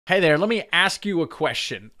Hey there, let me ask you a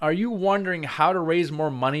question. Are you wondering how to raise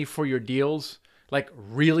more money for your deals? Like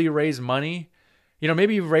really raise money?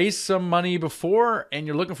 Maybe you've raised some money before and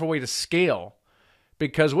you're looking for a way to scale.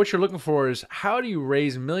 Because what you're looking for is how do you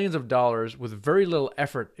raise millions of dollars with very little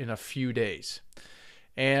effort in a few days?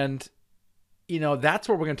 And, that's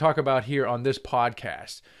what we're going to talk about here on this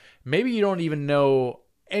podcast. Maybe you don't even know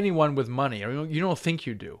anyone with money, or you don't think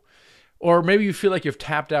you do. Or maybe you feel like you've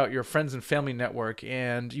tapped out your friends and family network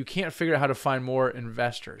and you can't figure out how to find more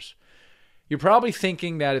investors. You're probably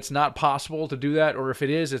thinking that it's not possible to do that, or if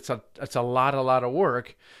it is, it's a lot of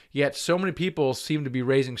work. Yet so many people seem to be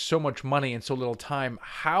raising so much money in so little time.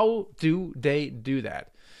 How do they do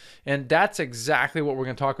that? And that's exactly what we're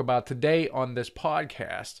going to talk about today on this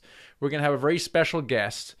podcast. We're going to have a very special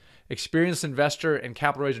guest, experienced investor and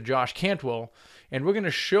capital raiser Josh Cantwell, and we're going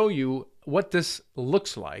to show you what this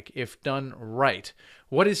looks like if done right.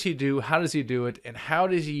 What does he do? How does he do it? And how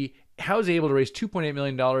is he able to raise $2.8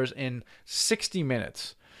 million in 60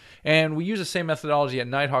 minutes? And we use the same methodology at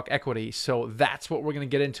Nighthawk Equity, so that's what we're going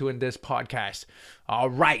to get into in this podcast. All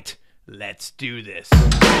right, let's do this.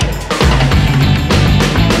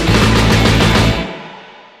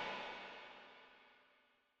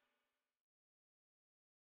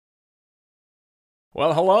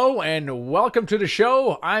 Well, hello and welcome to the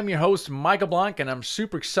show. I'm your host, Michael Blanc, and I'm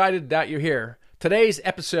super excited that you're here. Today's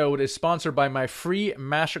episode is sponsored by my free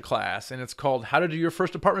masterclass, and it's called How to Do Your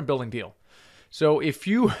First Apartment Building Deal. So if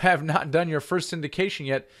you have not done your first syndication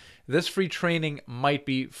yet, this free training might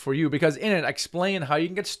be for you, because in it, I explain how you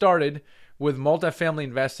can get started with multifamily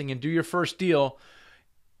investing and do your first deal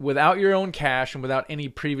without your own cash and without any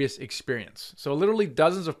previous experience. So literally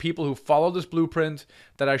dozens of people who follow this blueprint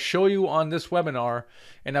that I show you on this webinar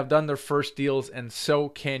and have done their first deals, and so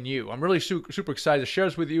can you. I'm really super excited to share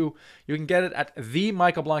this with you. You can get it at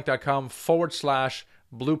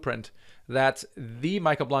themichaelblanc.com/blueprint. That's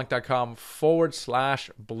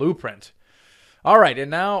themichaelblanc.com/blueprint. All right, and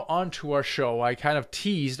now on to our show. I kind of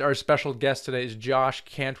teased our special guest today is Josh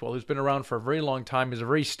Cantwell, who's been around for a very long time. He's a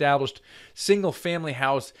very established single-family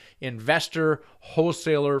house investor,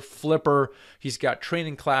 wholesaler, flipper. He's got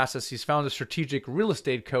training classes. He's found a strategic real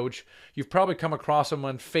estate coach. You've probably come across him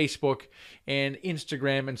on Facebook and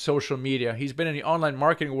Instagram and social media. He's been in the online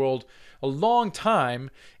marketing world a long time,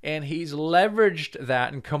 and he's leveraged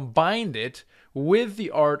that and combined it with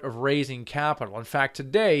the art of raising capital. In fact,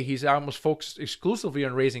 today he's almost focused exclusively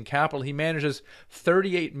on raising capital. He manages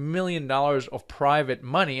 $38 million of private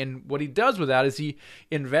money, and what he does with that is he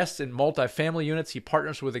invests in multifamily units. He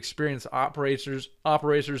partners with experienced operators.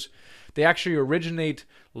 They actually originate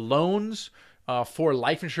loans for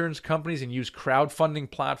life insurance companies and use crowdfunding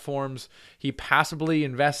platforms. He passively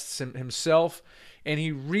invests in himself, and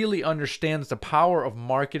he really understands the power of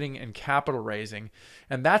marketing and capital raising.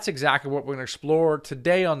 And that's exactly what we're going to explore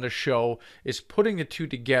today on the show, is putting the two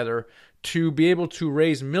together to be able to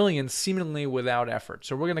raise millions seemingly without effort.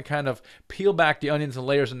 So we're going to kind of peel back the onions and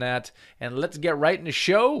layers in that, and let's get right in the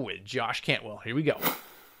show with Josh Cantwell. Here we go.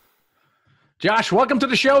 Josh, welcome to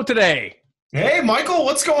the show today. Hey, Michael,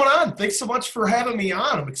 what's going on? Thanks so much for having me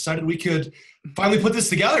on. I'm excited we could finally put this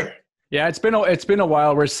together. Yeah, it's been a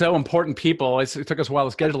while. We're so important people. It took us a while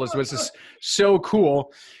to schedule this, but it's just so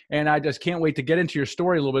cool. And I just can't wait to get into your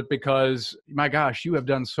story a little bit, because, my gosh, you have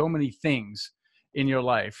done so many things in your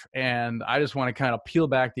life. And I just want to kind of peel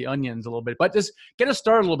back the onions a little bit. But just get us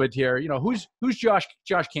started a little bit here. Who's Josh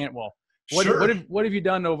Cantwell? Sure. What have you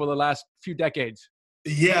done over the last few decades?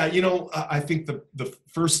 Yeah, I think the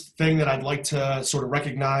first thing that I'd like to sort of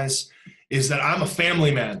recognize is that I'm a family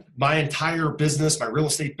man. My entire business, my real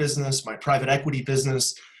estate business, my private equity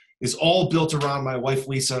business is all built around my wife,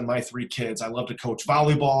 Lisa, and my 3 kids. I love to coach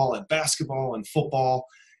volleyball and basketball and football,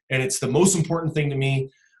 and it's the most important thing to me.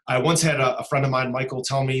 I once had a friend of mine, Michael,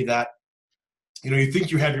 tell me that, you think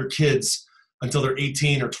you have your kids until they're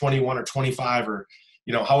 18 or 21 or 25 or,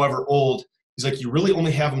 however old. He's like, you really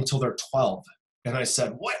only have them until they're 12. And I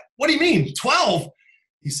said, what? What do you mean, 12?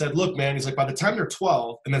 He said, look, man, he's like, by the time they're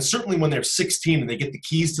 12, and then certainly when they're 16 and they get the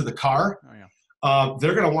keys to the car,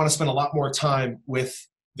 they're going to want to spend a lot more time with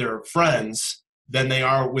their friends than they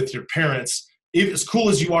are with your parents. As cool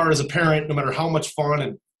as you are as a parent, no matter how much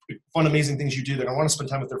fun, amazing things you do, they're going to want to spend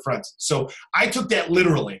time with their friends. So I took that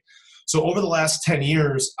literally. So over the last 10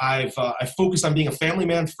 years, I've focused on being a family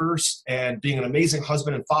man first and being an amazing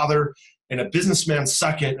husband and father and a businessman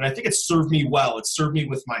second. And I think it's served me well. It's served me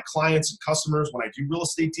with my clients and customers when I do real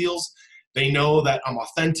estate deals. They know that I'm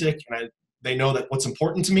authentic, and they know that what's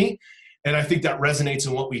important to me. And I think that resonates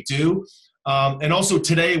in what we do. And also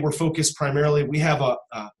today we're focused primarily, we have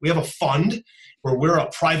a fund where we're a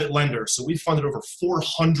private lender. So we've funded over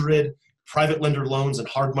 400 private lender loans and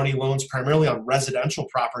hard money loans, primarily on residential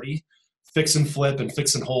property, fix and flip and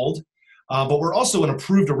fix and hold. But we're also an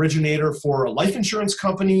approved originator for a life insurance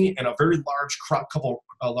company and a very large couple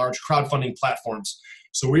large crowdfunding platforms.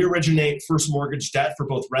 So we originate first mortgage debt for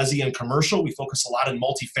both resi and commercial. We focus a lot in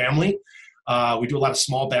multifamily. We do a lot of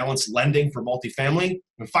small balance lending for multifamily.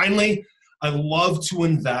 And finally, I love to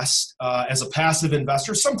invest as a passive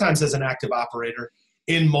investor, sometimes as an active operator,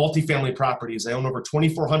 in multifamily properties. I own over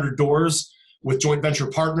 2,400 doors with joint venture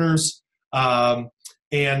partners. I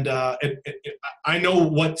know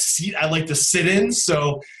what seat I like to sit in.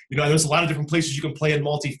 So, there's a lot of different places you can play in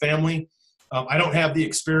multifamily. I don't have the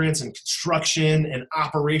experience in construction and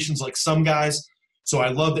operations like some guys. So I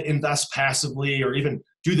love to invest passively or even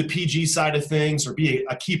do the PG side of things or be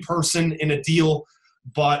a key person in a deal.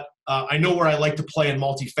 But I know where I like to play in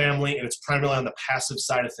multifamily, and it's primarily on the passive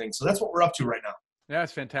side of things. So that's what we're up to right now. Yeah,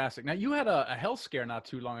 that's fantastic. Now, you had a health scare not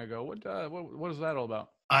too long ago. What was that all about?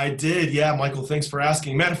 I did. Yeah, Michael, thanks for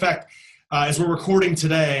asking. Matter of fact, as we're recording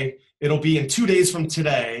today, it'll be in 2 days from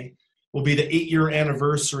today, will be the 8-year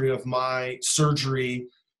anniversary of my surgery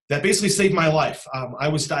that basically saved my life. I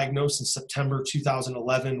was diagnosed in September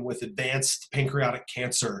 2011 with advanced pancreatic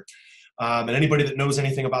cancer. And anybody that knows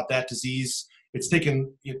anything about that disease, it's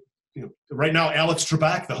taken, right now, Alex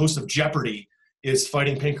Trebek, the host of Jeopardy, is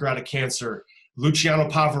fighting pancreatic cancer. Luciano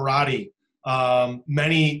Pavarotti,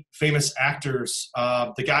 many famous actors.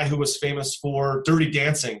 The guy who was famous for Dirty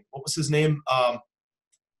Dancing, what was his name?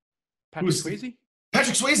 Patrick Swayze?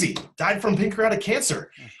 Patrick Swayze died from pancreatic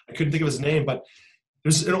cancer. I couldn't think of his name, but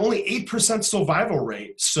there's an only 8% survival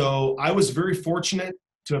rate. So I was very fortunate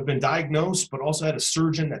to have been diagnosed, but also had a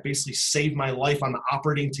surgeon that basically saved my life on the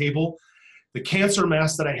operating table. The cancer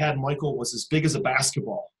mass that I had, Michael, was as big as a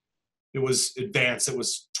basketball. It was advanced. It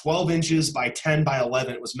was 12 inches by 10 by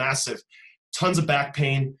 11. It was massive. Tons of back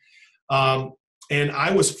pain. And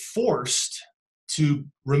I was forced to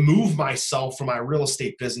remove myself from my real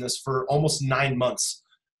estate business for almost 9 months,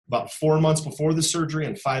 about 4 months before the surgery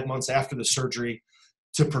and 5 months after the surgery,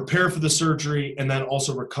 to prepare for the surgery and then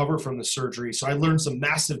also recover from the surgery. So I learned some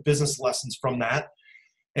massive business lessons from that.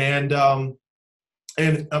 And I'm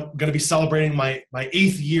going to be celebrating my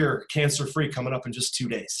 8th year cancer-free coming up in just 2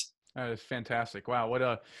 days. That is fantastic.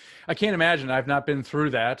 Wow. I can't imagine. I've not been through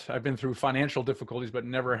that. I've been through financial difficulties, but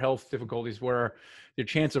never health difficulties where the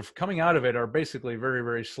chance of coming out of it are basically very,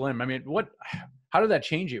 very slim. I mean, how did that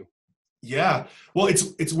change you? Yeah. Well,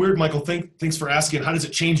 it's weird, Michael. Thanks for asking. How does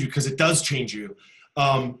it change you? Because it does change you.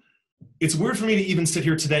 It's weird for me to even sit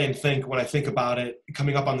here today and think, when I think about it,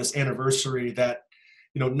 coming up on this anniversary, that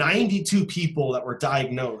 92 people that were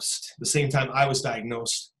diagnosed the same time I was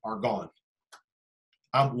diagnosed are gone.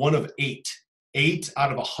 I'm one of 8. 8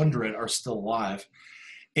 out of 100 are still alive.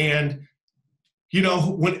 And,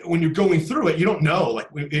 when you're going through it, you don't know,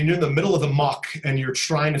 like when you're in the middle of the muck and you're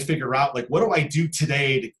trying to figure out, like, what do I do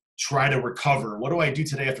today to try to recover? What do I do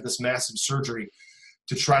today after this massive surgery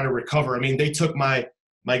to try to recover? I mean, they took my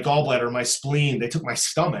gallbladder, my spleen, they took my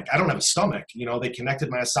stomach. I don't have a stomach. They connected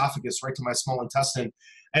my esophagus right to my small intestine.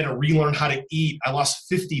 I had to relearn how to eat. I lost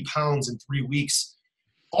 50 pounds in 3 weeks.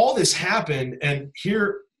 All this happened, and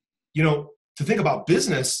here, to think about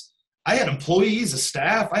business, I had employees, a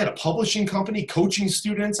staff, I had a publishing company, coaching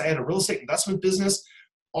students, I had a real estate investment business,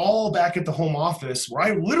 all back at the home office where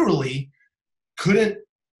I literally couldn't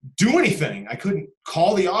do anything. I couldn't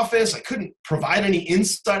call the office. I couldn't provide any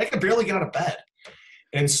insight. I could barely get out of bed.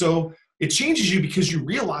 And so it changes you because you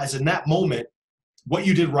realize in that moment what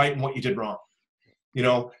you did right and what you did wrong.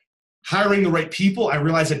 Hiring the right people, I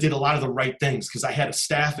realized I did a lot of the right things because I had a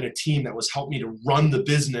staff and a team that was helping me to run the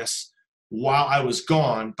business while I was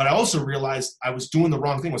gone. But I also realized I was doing the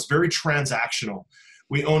wrong thing. It was very transactional.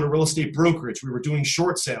 We owned a real estate brokerage. We were doing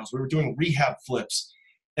short sales. We were doing rehab flips.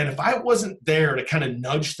 And if I wasn't there to kind of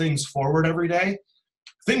nudge things forward every day,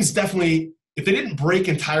 things definitely, if they didn't break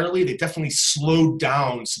entirely, they definitely slowed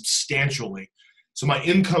down substantially. So my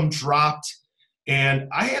income dropped, and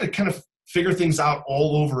I had to kind of figure things out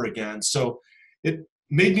all over again. So it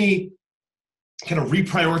made me kind of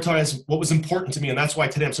reprioritize what was important to me. And that's why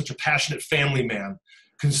today I'm such a passionate family man,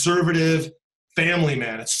 conservative family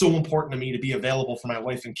man. It's so important to me to be available for my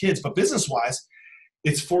wife and kids. But business-wise,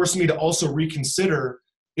 it's forced me to also reconsider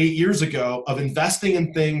 8 years ago of investing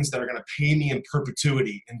in things that are going to pay me in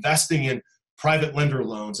perpetuity, investing in private lender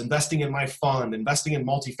loans, investing in my fund, investing in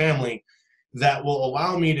multifamily that will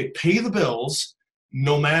allow me to pay the bills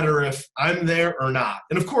no matter if I'm there or not.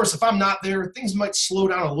 And of course, if I'm not there, things might slow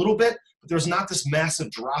down a little bit, but there's not this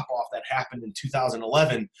massive drop off that happened in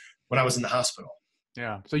 2011 when I was in the hospital.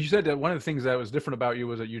 Yeah. So you said that one of the things that was different about you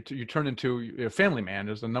was that you turned into a family man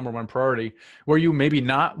as the number one priority. Were you maybe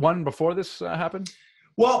not one before this happened?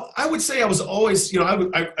 Well, I would say I was always,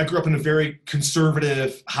 I grew up in a very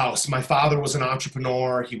conservative house. My father was an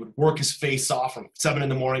entrepreneur. He would work his face off from 7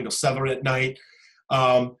 a.m. till 7 at night.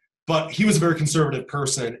 But he was a very conservative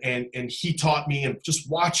person, and he taught me, and just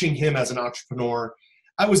watching him as an entrepreneur,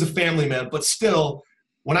 I was a family man. But still,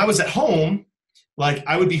 when I was at home, like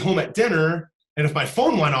I would be home at dinner, and if my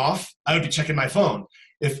phone went off, I would be checking my phone.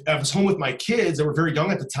 If I was home with my kids, they were very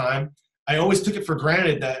young at the time, I always took it for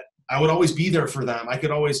granted that I would always be there for them. I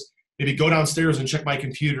could always maybe go downstairs and check my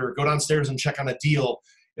computer, go downstairs and check on a deal.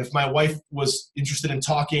 If my wife was interested in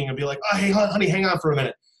talking, I'd be like, oh, hey, honey, hang on for a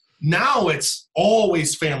minute. Now it's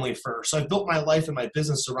always family first. So I've built my life and my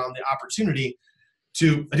business around the opportunity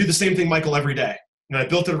I do the same thing, Michael, every day. And I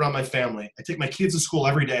built it around my family. I take my kids to school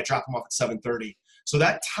every day. I drop them off at 7:30. So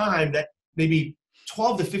that time, that maybe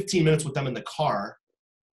 12 to 15 minutes with them in the car,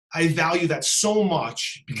 I value that so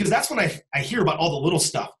much, because that's when I hear about all the little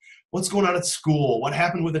stuff. What's going on at school? What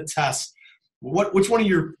happened with a test? Which one of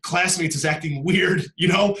your classmates is acting weird?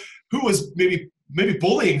 Who was maybe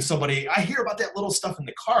bullying somebody? I hear about that little stuff in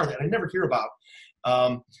the car that I never hear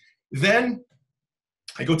about. Then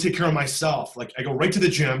I go take care of myself. Like I go right to the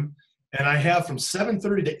gym, and I have from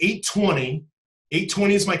 7:30 to 8:20.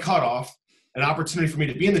 8:20 is my cutoff. An opportunity for me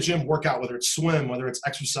to be in the gym, work out, whether it's swim, whether it's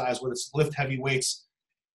exercise, whether it's lift heavy weights.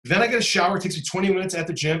 Then I get a shower. It takes me 20 minutes at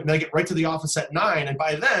the gym. And then I get right to the office at 9. And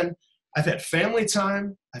by then, I've had family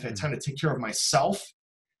time. I've had time to take care of myself.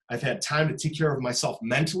 I've had time to take care of myself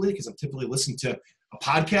mentally, because I'm typically listening to a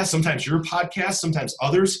podcast, sometimes your podcast, sometimes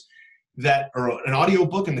others, that or an audio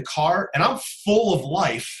book in the car. And I'm full of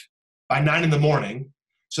life by 9 a.m.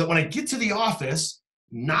 So that when I get to the office,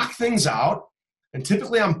 knock things out, and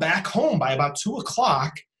typically I'm back home by about 2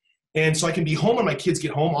 o'clock. And so I can be home when my kids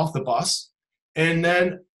get home off the bus. And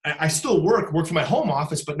then I still work from my home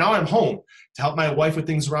office, but now I'm home to help my wife with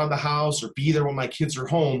things around the house or be there when my kids are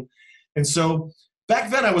home. And so back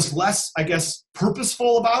then I was less, I guess,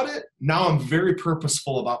 purposeful about it. Now I'm very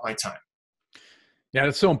purposeful about my time. Yeah,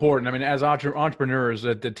 that's so important. I mean, as entrepreneurs,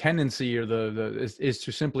 the tendency or is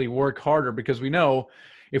to simply work harder, because we know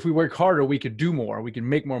if we work harder, we could do more, we can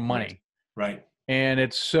make more money. Right. And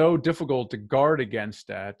it's so difficult to guard against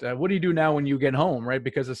that. What do you do now when you get home, right?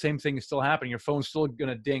 Because the same thing is still happening. Your phone's still going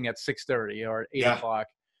to ding at 6:30 or 8 o'clock.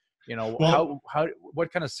 Well,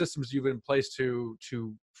 what kind of systems do you have in place to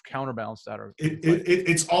counterbalance that?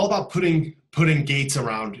 It's all about putting gates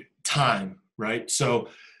around time, right? So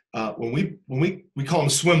when we call them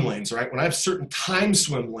swim lanes, right? When I have certain time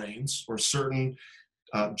swim lanes or certain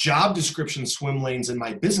job description swim lanes in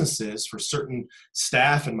my businesses for certain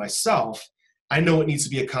staff and myself, I know what needs to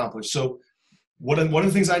be accomplished. So one of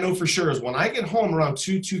the things I know for sure is when I get home around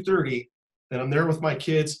 2:30, and I'm there with my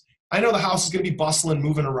kids, I know the house is going to be bustling,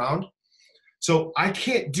 moving around. So I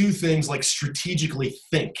can't do things like strategically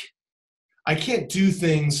think. I can't do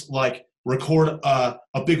things like record a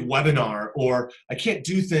big webinar, or I can't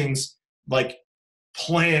do things like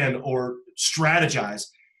plan or strategize.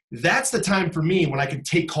 That's the time for me when I can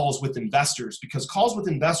take calls with investors, because calls with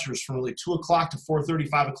investors from really 2 o'clock to 4:30,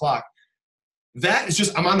 5 o'clock, that is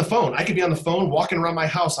just, I'm on the phone. I could be on the phone walking around my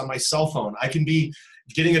house on my cell phone. I can be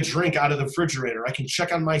getting a drink out of the refrigerator. I can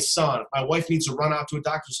check on my son. If my wife needs to run out to a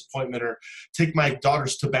doctor's appointment or take my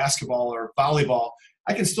daughters to basketball or volleyball,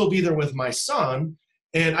 I can still be there with my son,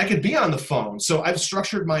 and I could be on the phone. So I've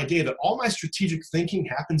structured my day that all my strategic thinking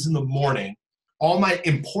happens in the morning. All my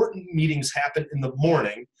important meetings happen in the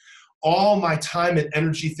morning. All my time and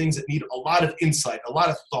energy, things that need a lot of insight, a lot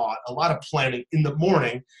of thought, a lot of planning in the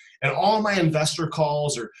morning. And all my investor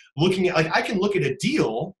calls or looking at, like I can look at a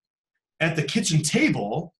deal at the kitchen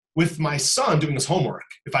table with my son doing his homework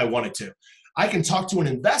if I wanted to. I can talk to an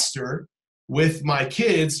investor with my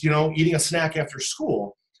kids, eating a snack after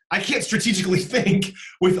school. I can't strategically think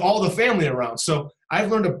with all the family around. So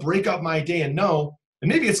I've learned to break up my day and know, and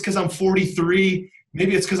maybe it's because I'm 43,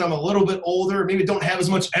 maybe it's because I'm a little bit older, maybe don't have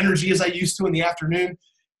as much energy as I used to in the afternoon,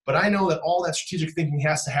 but I know that all that strategic thinking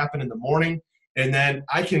has to happen in the morning. And then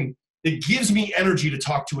it gives me energy to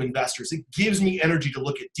talk to investors. It gives me energy to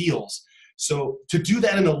look at deals. So to do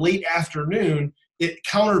that in the late afternoon, it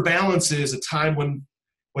counterbalances a time when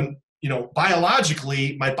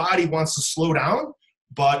biologically my body wants to slow down,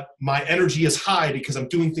 but my energy is high because I'm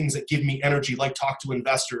doing things that give me energy, like talk to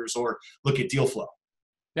investors or look at deal flow.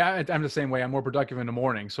 Yeah, I'm the same way. I'm more productive in the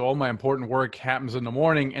morning. So all my important work happens in the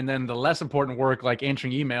morning. And then the less important work, like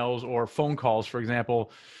answering emails or phone calls, for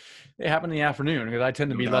example, It happened in the afternoon because I tend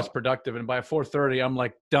to No be less doubt. productive, and by 4:30, I'm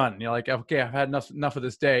like done. Like, okay, I've had enough of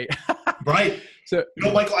this day. Right. So,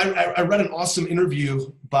 Michael, I read an awesome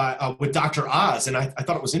interview with Dr. Oz, and I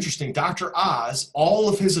thought it was interesting. Dr. Oz, all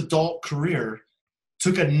of his adult career,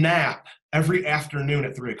 took a nap every afternoon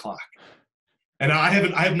at 3 o'clock. And I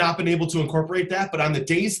have not been able to incorporate that, but on the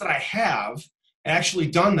days that I have actually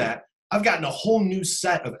done that, I've gotten a whole new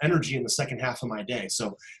set of energy in the second half of my day.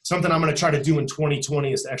 So something I'm going to try to do in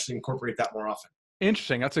 2020 is to actually incorporate that more often.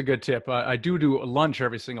 interesting. That's a good tip. I do lunch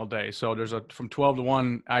every single day. So there's from 12 to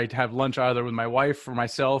 1, I have lunch either with my wife or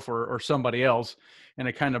myself or somebody else. And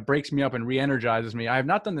it kind of breaks me up and re-energizes me. I have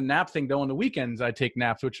not done the nap thing though. On the weekends, I take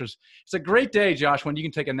naps, it's a great day, Josh, when you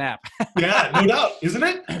can take a nap. Yeah, no doubt, isn't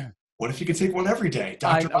it? What if you could take one every day?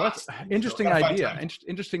 Dr. That's interesting idea.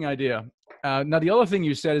 Interesting idea. Now, the other thing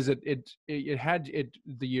you said is that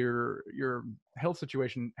your health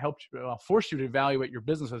situation helped force you to evaluate your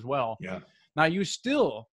business as well. Yeah. Now, you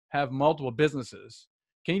still have multiple businesses.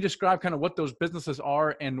 Can you describe kind of what those businesses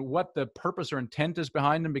are and what the purpose or intent is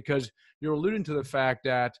behind them? Because you're alluding to the fact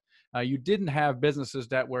that you didn't have businesses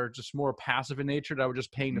that were just more passive in nature, that were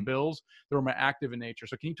just paying the bills. They were more active in nature.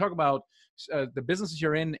 So can you talk about the businesses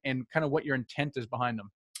you're in and kind of what your intent is behind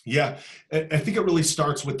them? Yeah, I think it really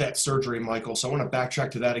starts with that surgery, Michael. So I want to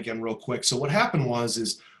backtrack to that again real quick. So what happened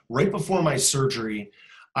is right before my surgery,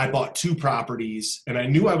 I bought 2 properties and I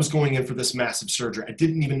knew I was going in for this massive surgery. I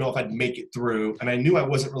didn't even know if I'd make it through. And I knew I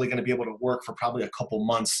wasn't really going to be able to work for probably a couple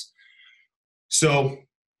months. So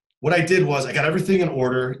what I did was I got everything in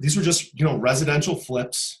order. These were just, residential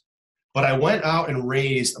flips, but I went out and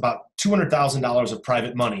raised about $200,000 of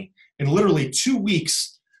private money in literally 2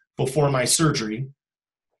 weeks before my surgery.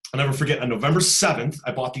 I'll never forget, on November 7th,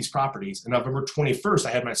 I bought these properties. And November 21st,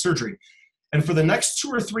 I had my surgery. And for the next 2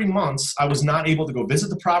 or 3 months, I was not able to go visit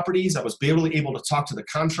the properties. I was barely able to talk to the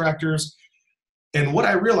contractors. And what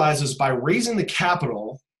I realized is by raising the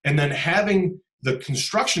capital and then having the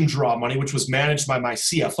construction draw money, which was managed by my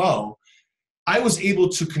CFO, I was able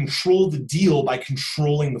to control the deal by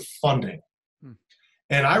controlling the funding.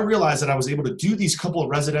 And I realized that I was able to do these couple of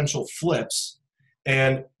residential flips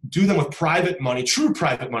and do them with private money, true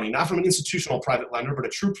private money, not from an institutional private lender, but a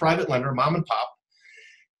true private lender, mom and pop.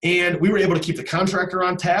 And we were able to keep the contractor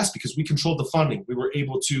on task because we controlled the funding. We were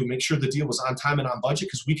able to make sure the deal was on time and on budget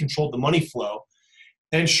because we controlled the money flow.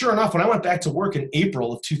 And sure enough, when I went back to work in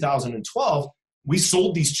April of 2012, we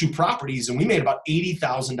sold these 2 properties and we made about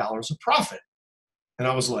 $80,000 of profit. And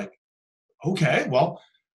I was like, okay, well,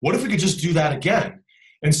 what if we could just do that again?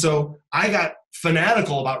 And so I got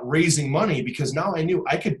fanatical about raising money because now I knew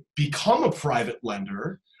I could become a private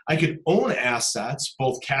lender. I could own assets,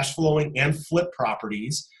 both cash flowing and flip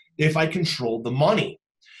properties, if I controlled the money.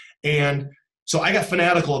 And so I got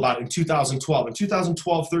fanatical about it in 2012. In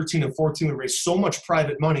 2012, 13, and 14, we raised so much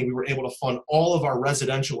private money, we were able to fund all of our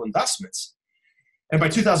residential investments. And by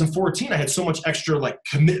 2014, I had so much extra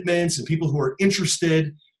commitments and people who were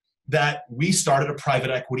interested that we started a private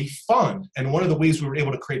equity fund. And one of the ways we were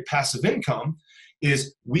able to create passive income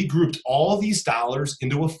is we grouped all these dollars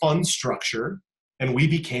into a fund structure and we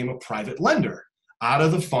became a private lender. Out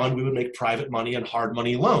of the fund, we would make private money and hard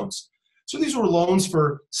money loans. So these were loans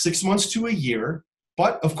for 6 months to a year,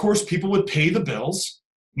 but of course people would pay the bills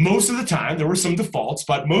most of the time. There were some defaults,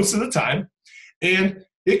 but most of the time. And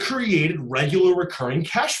it created regular recurring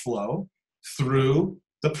cash flow through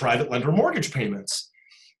the private lender mortgage payments.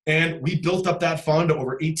 And we built up that fund to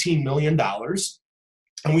over $18 million.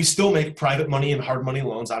 And we still make private money and hard money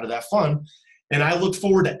loans out of that fund. And I looked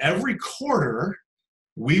forward to every quarter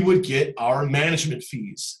we would get our management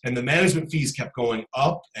fees. And the management fees kept going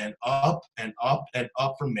up and up and up and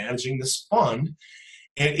up from managing this fund.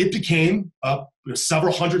 And it became a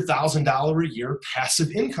several $100,000 a year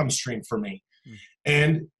passive income stream for me.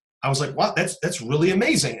 And I was like, wow, that's really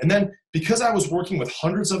amazing. And then because I was working with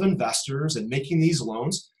hundreds of investors and making these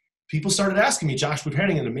loans, people started asking me, Josh, we're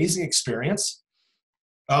having an amazing experience.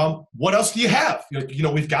 What else do you have?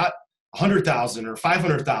 We've got $100,000 or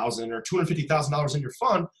 $500,000 or $250,000 in your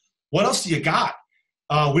fund. What else do you got?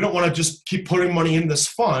 We don't want to just keep putting money in this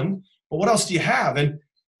fund, but what else do you have? And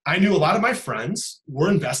I knew a lot of my friends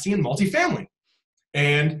were investing in multifamily.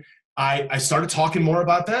 And I started talking more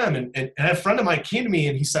about them. And a friend of mine came to me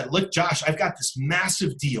and he said, look, Josh, I've got this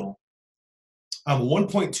massive deal. I'm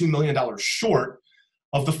 $1.2 million short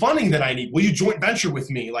of the funding that I need. Will you joint venture with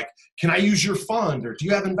me? Can I use your fund? Or do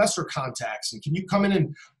you have investor contacts? And can you come in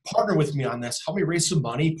and partner with me on this? Help me raise some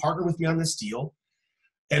money, partner with me on this deal.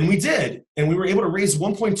 And we did. And we were able to raise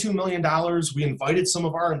 $1.2 million. We invited some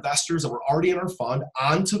of our investors that were already in our fund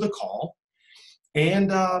onto the call.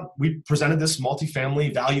 And we presented this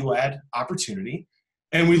multifamily value add opportunity.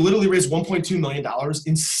 And we literally raised $1.2 million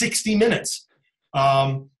in 60 minutes,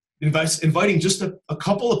 inviting just a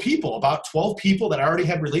couple of people, about 12 people that I already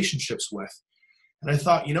had relationships with. And I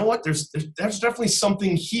thought, you know what, there's definitely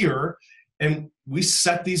something here. And we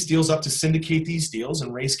set these deals up to syndicate these deals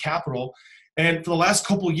and raise capital. And for the last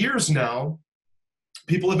couple of years now,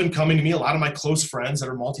 people have been coming to me, a lot of my close friends that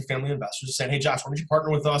are multifamily investors, saying, hey, Josh, why don't you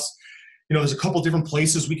partner with us? There's a couple different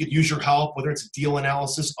places we could use your help, whether it's deal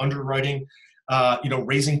analysis, underwriting,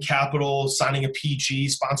 raising capital, signing a PG,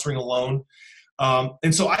 sponsoring a loan.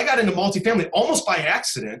 And so I got into multifamily almost by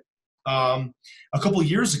accident a couple of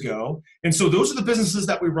years ago. And so those are the businesses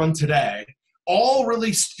that we run today, all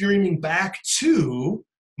really streaming back to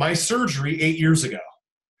my surgery 8 years ago.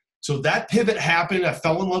 So that pivot happened. I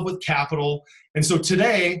fell in love with capital. And so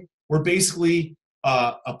today we're basically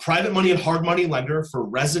a private money and hard money lender for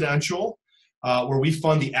residential, where we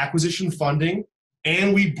fund the acquisition funding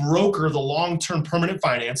and we broker the long-term permanent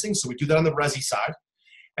financing. So we do that on the resi side.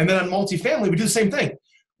 And then on multifamily, we do the same thing.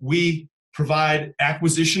 We provide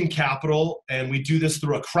acquisition capital, and we do this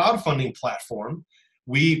through a crowdfunding platform.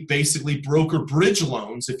 We basically broker bridge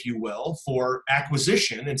loans, if you will, for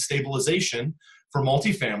acquisition and stabilization for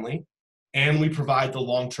multifamily. And we provide the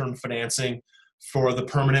long-term financing for the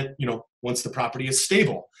permanent, once the property is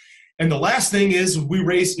stable. And the last thing is we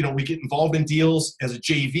raise, we get involved in deals as a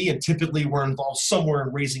JV, and typically we're involved somewhere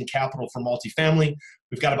in raising capital for multifamily.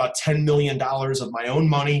 We've got about $10 million of my own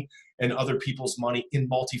money and other people's money in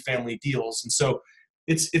multifamily deals. And so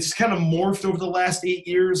it's kind of morphed over the last 8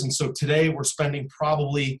 years. And so today we're spending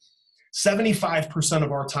probably 75%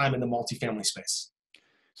 of our time in the multifamily space.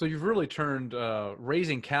 So you've really turned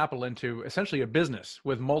raising capital into essentially a business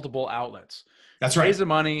with multiple outlets. That's right. Raise the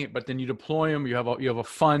money, but then you deploy them. You have a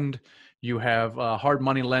fund. You have hard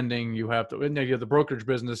money lending. You have the brokerage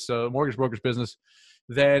business, mortgage brokerage business.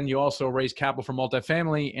 Then you also raise capital for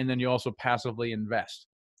multifamily, and then you also passively invest.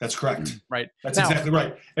 That's correct. Right. That's exactly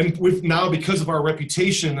right. And we've now, because of our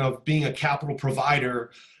reputation of being a capital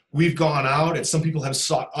provider, we've gone out, and some people have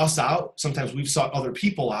sought us out. Sometimes we've sought other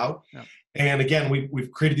people out. Yeah. And again, we've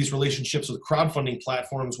created these relationships with crowdfunding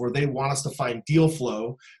platforms where they want us to find deal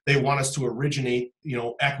flow. They want us to originate,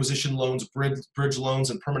 acquisition loans, bridge loans,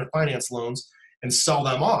 and permanent finance loans, and sell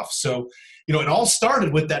them off. So, it all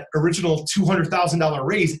started with that original $200,000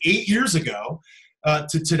 raise 8 years ago.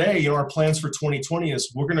 To today, our plans for 2020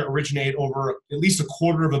 is we're going to originate over at least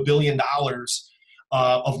 $250 million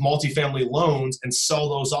of multifamily loans and sell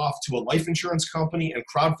those off to a life insurance company and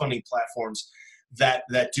crowdfunding platforms that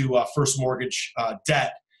do first mortgage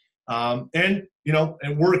debt. And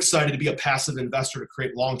we're excited to be a passive investor to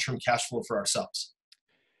create long-term cash flow for ourselves.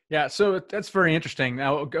 Yeah, so that's very interesting.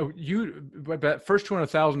 Now, that first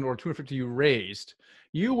 200,000 or 250 you raised,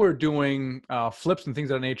 you were doing flips and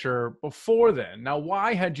things of that nature before then. Now,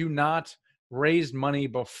 why had you not raised money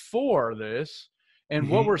before this? And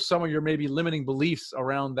what were some of your maybe limiting beliefs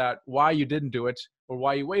around that, why you didn't do it or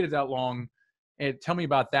why you waited that long? And tell me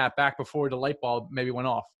about that back before the light bulb maybe went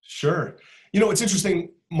off. Sure. It's interesting,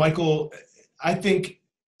 Michael. I think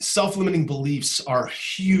self-limiting beliefs are a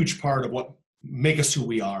huge part of what make us who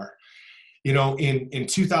we are. In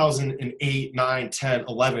 2008, 9, 10,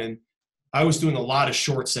 11, I was doing a lot of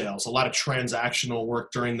short sales, a lot of transactional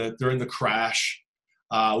work during the crash.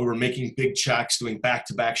 We were making big checks, doing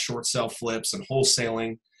back-to-back short sale flips and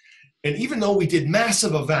wholesaling. And even though we did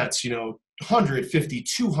massive events, 150,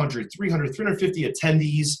 200, 300, 350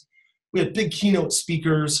 attendees, we had big keynote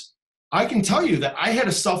speakers, I can tell you that I had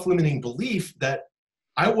a self-limiting belief that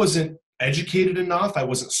I wasn't educated enough, I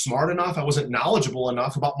wasn't smart enough, I wasn't knowledgeable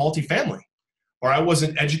enough about multifamily, or I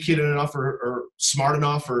wasn't educated enough or smart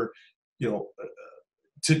enough or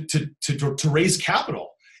to raise capital.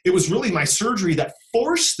 It was really my surgery that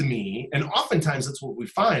forced me, and oftentimes that's what we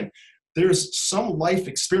find. There's some life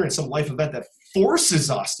experience, some life event that forces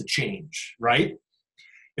us to change, right?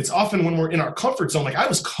 It's often when we're in our comfort zone. Like I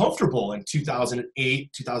was comfortable in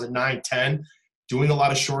 2008, 2009, 10, doing a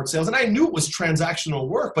lot of short sales. And I knew it was transactional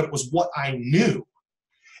work, but it was what I knew.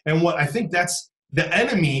 And what I think that's the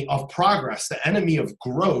enemy of progress, the enemy of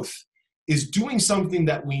growth, is doing something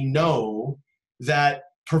that we know that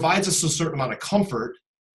provides us a certain amount of comfort.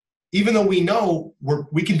 Even though we know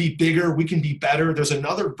we can be bigger, we can be better, there's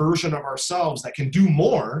another version of ourselves that can do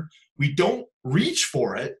more. We don't reach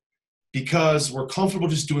for it because we're comfortable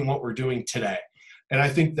just doing what we're doing today. And I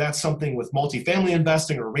think that's something with multifamily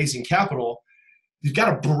investing or raising capital. You've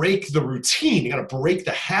got to break the routine. You got to break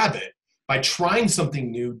the habit by trying something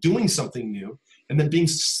new, doing something new, and then being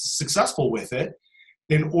successful with it.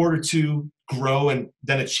 in order to grow and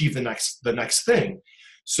then achieve the next thing.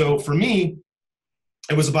 So for me,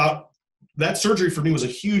 it was about that surgery for me was a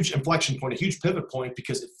huge inflection point, a huge pivot point,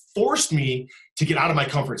 because it forced me to get out of my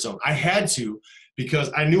comfort zone. I had to,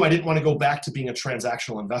 because I knew I didn't want to go back to being a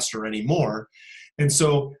transactional investor anymore. And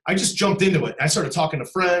so I just jumped into it. I started talking to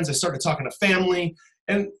friends. I started talking to family.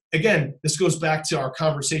 And again, this goes back to our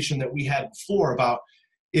conversation that we had before about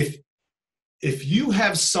if you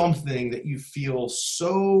have something that you feel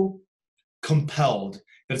so compelled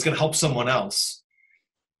that it's going to help someone else,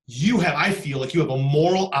 I feel like you have a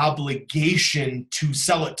moral obligation to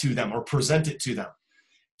sell it to them or present it to them,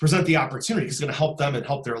 present the opportunity, because it's going to help them and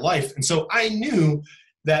help their life. And so I knew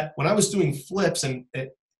that when I was doing flips and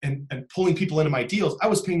pulling people into my deals, I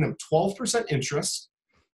was paying them 12% interest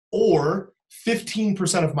or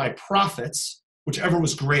 15% of my profits, whichever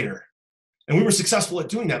was greater. And we were successful at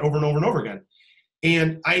doing that over and over and over again.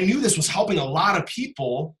 And I knew this was helping a lot of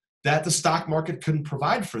people that the stock market couldn't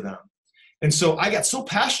provide for them. And so I got so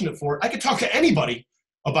passionate for it, I could talk to anybody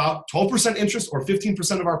about 12% interest or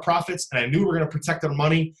 15% of our profits, and I knew we were going to protect their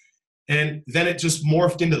money. And then it just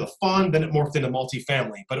morphed into the fund, then it morphed into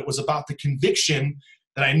multifamily. But it was about the conviction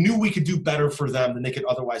that I knew we could do better for them than they could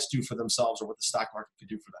otherwise do for themselves or what the stock market could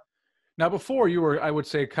do for them. Now, before you were, I would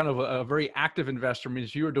say, kind of a very active investor,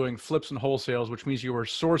 means you were doing flips and wholesales, which means you were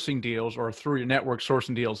sourcing deals or through your network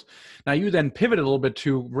sourcing deals. Now, you then pivoted a little bit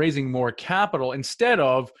to raising more capital instead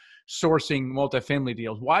of sourcing multifamily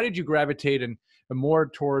deals. Why did you gravitate and more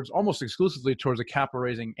towards, almost exclusively towards the capital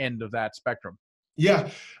raising end of that spectrum? Yeah,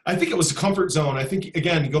 I think it was a comfort zone. I think,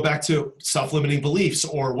 again, you go back to self-limiting beliefs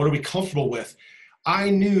or what are we comfortable with? I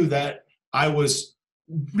knew that I was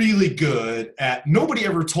really good at, nobody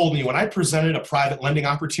ever told me when I presented a private lending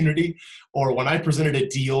opportunity or when I presented a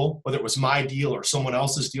deal, whether it was my deal or someone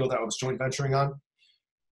else's deal that I was joint venturing on,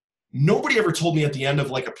 nobody ever told me at the end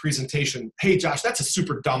of like a presentation, hey, Josh, that's a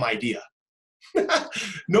super dumb idea.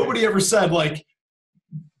 Nobody ever said like,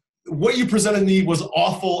 what you presented me was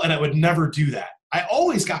awful and I would never do that. I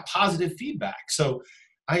always got positive feedback. So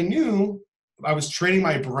I knew I was training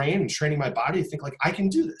my brain and training my body to think like, I can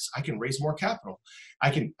do this. I can raise more capital.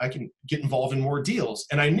 I can get involved in more deals.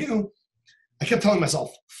 And I kept telling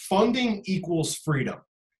myself, funding equals freedom.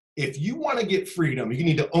 If you want to get freedom, you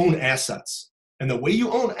need to own assets. And the way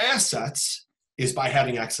you own assets is by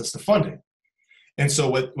having access to funding. And so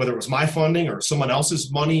whether it was my funding or someone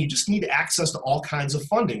else's money, you just need access to all kinds of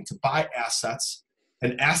funding to buy assets,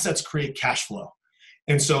 and assets create cash flow.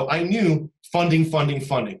 And so I knew funding.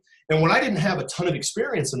 And when I didn't have a ton of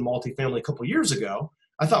experience in multifamily a couple of years ago,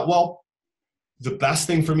 I thought, well, the best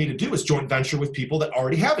thing for me to do is joint venture with people that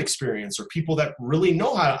already have experience or people that really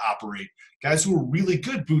know how to operate, guys who are really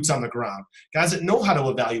good boots on the ground, guys that know how to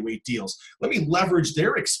evaluate deals. Let me leverage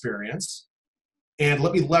their experience and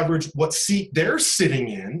let me leverage what seat they're sitting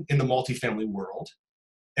in the multifamily world,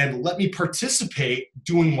 and let me participate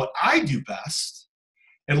doing what I do best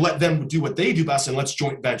and let them do what they do best, and let's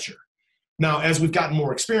joint venture. Now, as we've gotten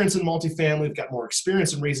more experience in multifamily, we've got more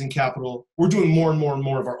experience in raising capital, we're doing more and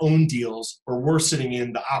more of our own deals, or we're sitting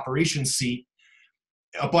in the operations seat.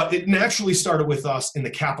 But it naturally started with us in the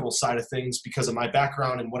capital side of things because of my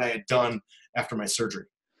background and what I had done after my surgery.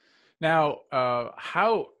 Now,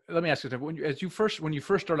 let me ask you, when you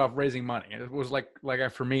first started off raising money, it was like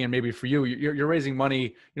for me and maybe for you, you're raising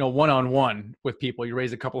money, one-on-one with people, you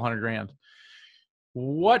raise a couple $100,000.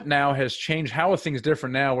 What now has changed? How are things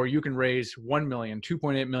different now where you can raise $1 million,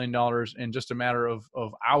 $2.8 million in just a matter of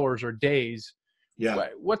hours or days? Yeah.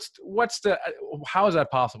 How is that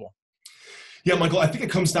possible? Yeah, Michael, I think it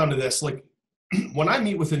comes down to this. Like when I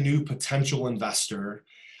meet with a new potential investor,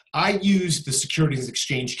 I use the Securities and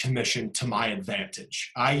Exchange Commission to my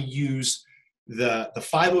advantage. I use the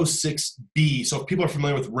 506B. So if people are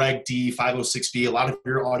familiar with Reg D, 506B, a lot of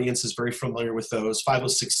your audience is very familiar with those,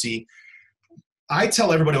 506C. I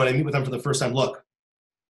tell everybody when I meet with them for the first time, look,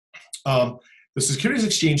 the Securities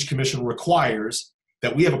and Exchange Commission requires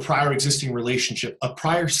that we have a prior existing relationship, a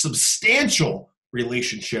prior substantial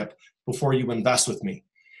relationship before you invest with me.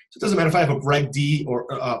 So it doesn't matter if I have a Reg D or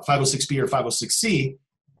 506B or 506C.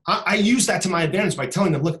 I use that to my advantage by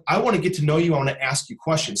telling them, look, I want to get to know you. I want to ask you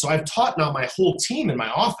questions. So I've taught now my whole team in my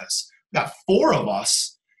office. I've got 4 of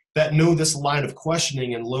us that know this line of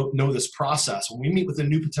questioning and know this process. When we meet with a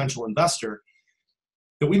new potential investor,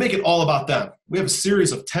 that we make it all about them. We have a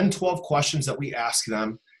series of 10, 12 questions that we ask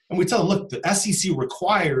them. And we tell them, look, the SEC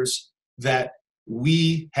requires that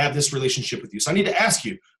we have this relationship with you. So I need to ask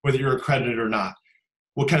you whether you're accredited or not,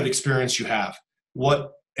 what kind of experience you have,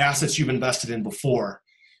 what assets you've invested in before.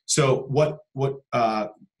 So what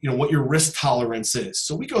what your risk tolerance is.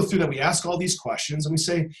 So we go through that. We ask all these questions and we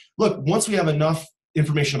say, look, once we have enough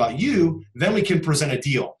information about you, then we can present a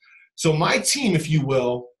deal. So my team, if you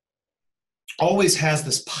will, always has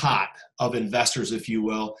this pot of investors, if you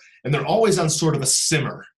will, and they're always on sort of a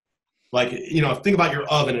simmer. Like, think about your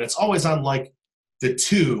oven and it's always on like the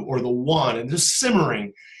 2 or the 1 and just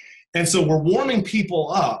simmering. And so we're warming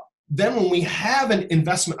people up. Then when we have an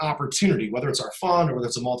investment opportunity, whether it's our fund or whether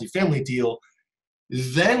it's a multifamily deal,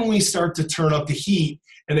 then we start to turn up the heat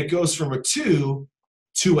and it goes from a 2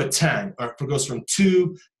 to a 10, or it goes from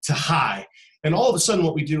 2 to high. And all of a sudden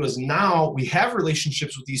what we do is now we have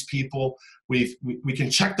relationships with these people. We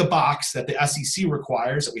can check the box that the SEC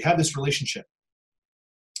requires that we have this relationship.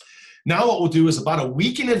 Now what we'll do is about a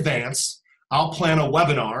week in advance, I'll plan a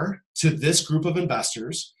webinar to this group of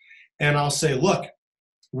investors and I'll say, look,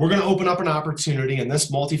 we're going to open up an opportunity in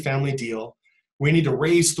this multifamily deal. We need to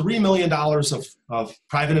raise $3 million of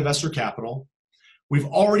private investor capital. We've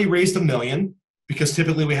already raised $1 million because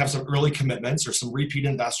typically we have some early commitments or some repeat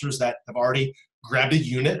investors that have already grabbed a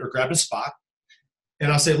unit or grabbed a spot.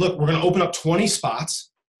 And I'll say, look, we're going to open up 20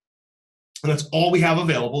 spots. And that's all we have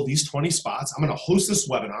available, these 20 spots. I'm going to host this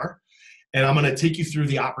webinar and I'm going to take you through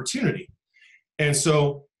the opportunity. And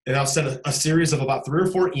I'll send a series of about 3 or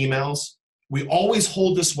 4 emails. We always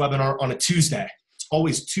hold this webinar on a Tuesday. It's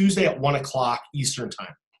always Tuesday at 1 o'clock Eastern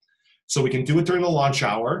time. So we can do it during the lunch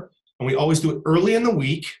hour, and we always do it early in the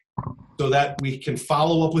week so that we can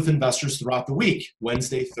follow up with investors throughout the week,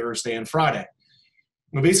 Wednesday, Thursday, and Friday.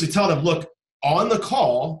 We basically tell them, look, on the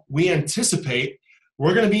call, we anticipate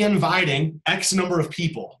we're going to be inviting X number of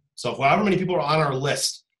people. So however many people are on our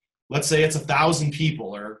list, let's say it's 1,000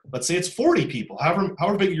 people, or let's say it's 40 people,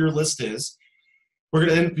 however big your list is, we're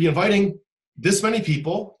going to be inviting this many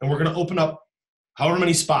people, and we're going to open up however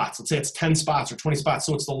many spots. Let's say it's 10 spots or 20 spots.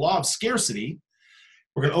 So it's the law of scarcity.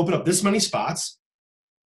 We're going to open up this many spots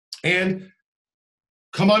and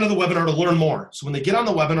come onto the webinar to learn more. So when they get on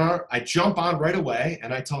the webinar, I jump on right away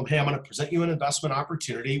and I tell them, hey, I'm going to present you an investment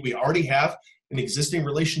opportunity. We already have an existing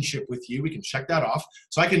relationship with you. We can check that off.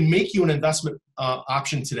 So I can make you an investment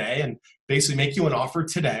option today and basically make you an offer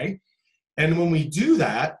today. And when we do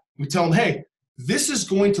that, we tell them, hey, this is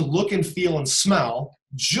going to look and feel and smell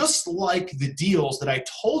just like the deals that I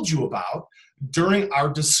told you about during our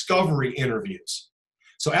discovery interviews.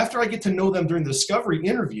 So after I get to know them during the discovery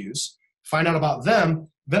interviews, find out about them,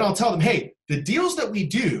 then I'll tell them, hey, the deals that we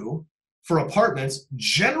do for apartments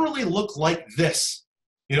generally look like this.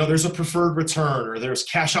 There's a preferred return, or there's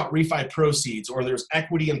cash out refi proceeds, or there's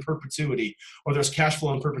equity in perpetuity, or there's cash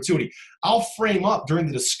flow in perpetuity. I'll frame up during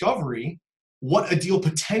the discovery what a deal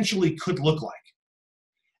potentially could look like.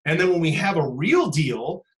 And then when we have a real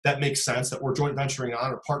deal that makes sense, that we're joint venturing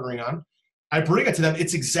on or partnering on, I bring it to them.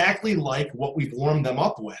 It's exactly like what we've warmed them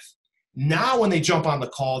up with. Now when they jump on the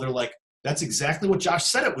call, they're like, that's exactly what Josh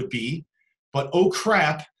said it would be, but oh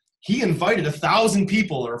crap, he invited 1,000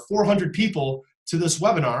 people or 400 people to this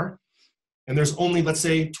webinar, and there's only, let's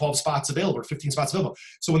say, 12 spots available or 15 spots available.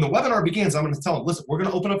 So when the webinar begins, I'm going to tell them, listen, we're going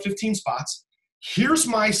to open up 15 spots. Here's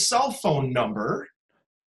my cell phone number.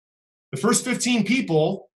 The first 15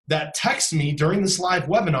 people that text me during this live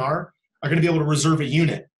webinar are going to be able to reserve a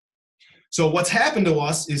unit. So what's happened to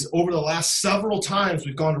us is over the last several times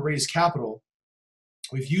we've gone to raise capital,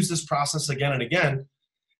 we've used this process again and again,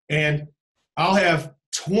 and I'll have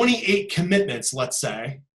 28 commitments, let's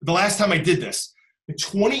say. The last time I did this,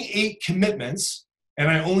 28 commitments, and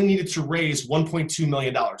I only needed to raise $1.2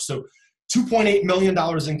 million. So $2.8 million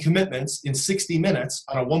in commitments in 60 minutes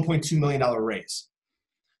on a $1.2 million raise.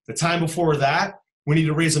 The time before that, we needed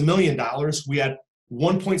to raise $1 million. We had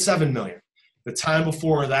 $1.7 million. The time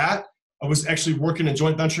before that, I was actually working in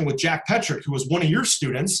joint venturing with Jack Petrick, who was one of your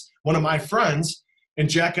students, one of my friends, and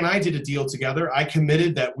Jack and I did a deal together. I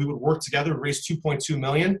committed that we would work together to raise $2.2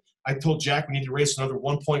 million. I told Jack we need to raise another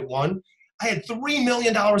 1.1. I had $3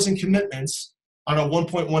 million in commitments on a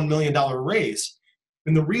 $1.1 million raise.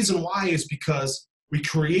 And the reason why is because we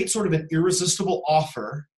create sort of an irresistible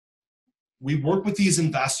offer. We work with these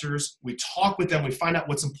investors, we talk with them, we find out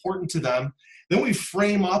what's important to them. Then we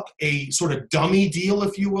frame up a sort of dummy deal,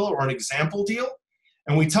 if you will, or an example deal.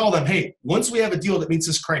 And we tell them, hey, once we have a deal that meets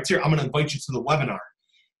this criteria, I'm going to invite you to the webinar.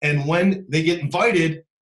 And when they get invited,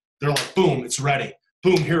 they're like, boom, it's ready.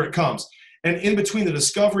 Boom, here it comes. And in between the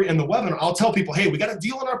discovery and the webinar, I'll tell people, hey, we got a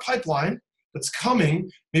deal in our pipeline that's coming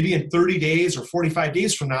maybe in 30 days or 45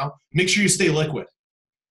 days from now. Make sure you stay liquid.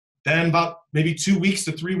 Then about maybe 2 weeks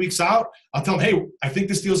to 3 weeks out, I'll tell them, hey, I think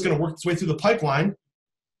this deal is going to work its way through the pipeline.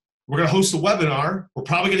 We're going to host a webinar. We're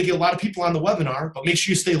probably going to get a lot of people on the webinar, but make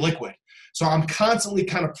sure you stay liquid. So I'm constantly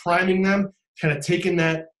kind of priming them, kind of taking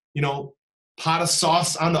that pot of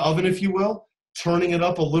sauce on the oven, if you will, turning it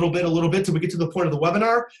up a little bit till we get to the point of the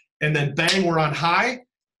webinar, and then bang, we're on high.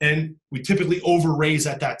 And we typically over raise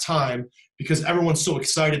at that time because everyone's so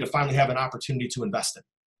excited to finally have an opportunity to invest in.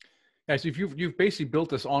 Yeah, so if you've basically built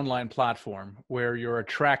this online platform where you're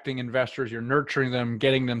attracting investors, you're nurturing them,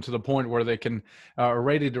 getting them to the point where they can are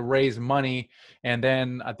ready to raise money, and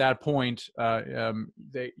then at that point,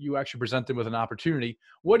 you actually present them with an opportunity.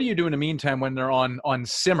 What do you do in the meantime when they're on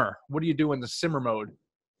simmer? What do you do in the simmer mode?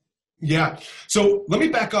 Yeah. So let me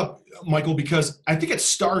back up, Michael, because I think it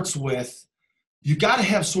starts with you got to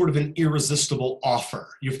have sort of an irresistible offer.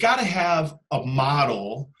 You've got to have a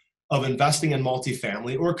model of investing in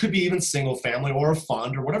multifamily, or it could be even single family or a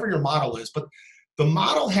fund or whatever your model is. But the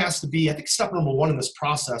model has to be, I think step number one in this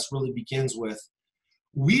process really begins with,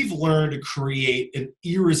 we've learned to create an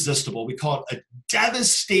irresistible, we call it a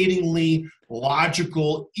devastatingly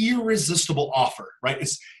logical, irresistible offer, right?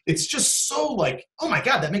 It's just so like, oh my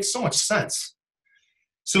God, that makes so much sense.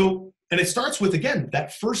 So, and it starts with, again,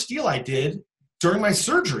 that first deal I did during my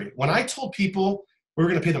surgery, when I told people we were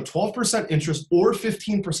going to pay them 12% interest or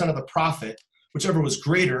 15% of the profit, whichever was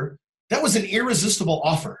greater, that was an irresistible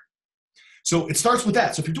offer. So it starts with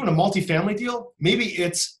that. So if you're doing a multifamily deal, maybe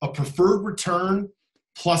it's a preferred return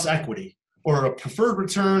plus equity, or a preferred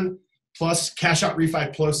return plus cash out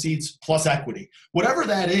refi proceeds plus equity. Whatever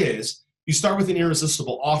that is, you start with an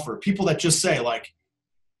irresistible offer. People that just say like,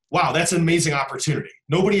 wow, that's an amazing opportunity.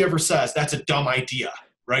 Nobody ever says that's a dumb idea,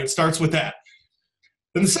 right? It starts with that.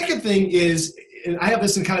 Then the second thing is, and I have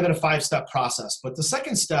this in kind of in a 5-step process, but the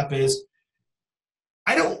second step is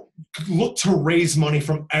I don't look to raise money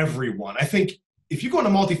from everyone. I think if you go into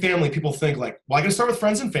multifamily, people think like, well, I got to start with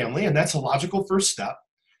friends and family, and that's a logical first step,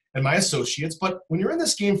 and my associates. But when you're in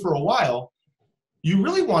this game for a while, you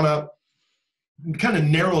really want to kind of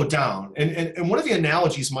narrow down. And one of the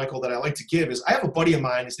analogies, Michael, that I like to give is I have a buddy of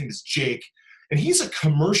mine, his name is Jake, and he's a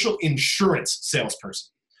commercial insurance salesperson.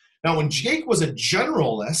 Now, when Jake was a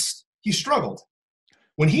generalist, he struggled.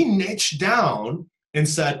 When he niched down and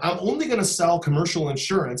said, I'm only going to sell commercial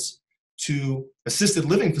insurance to assisted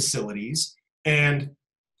living facilities and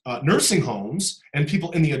nursing homes and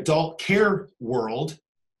people in the adult care world,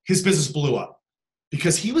 his business blew up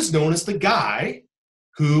because he was known as the guy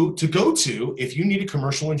who to go to if you needed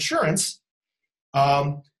commercial insurance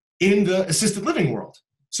in the assisted living world.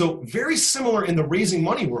 So very similar in the raising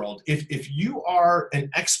money world. If you are an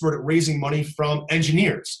expert at raising money from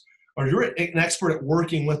engineers, or you're an expert at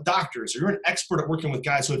working with doctors, or you're an expert at working with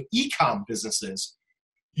guys who have e-com businesses,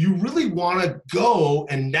 you really want to go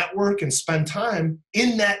and network and spend time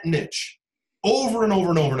in that niche over and over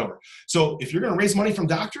and over and over. So if you're going to raise money from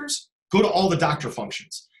doctors, go to all the doctor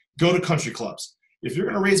functions. Go to country clubs. If you're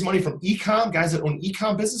going to raise money from e-com, guys that own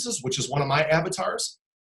e-com businesses, which is one of my avatars,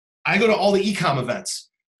 I go to all the e-com events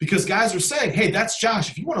because guys are saying, hey, that's Josh.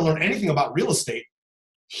 If you want to learn anything about real estate,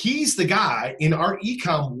 he's the guy in our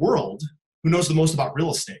e-com world who knows the most about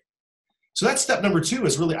real estate. So that's step number 2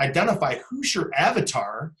 is really identify who's your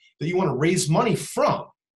avatar that you want to raise money from,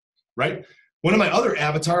 right? One of my other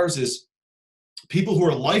avatars is people who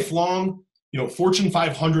are lifelong, Fortune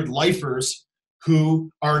 500 lifers who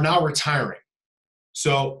are now retiring.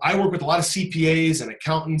 So I work with a lot of CPAs and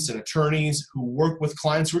accountants and attorneys who work with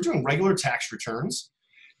clients who are doing regular tax returns.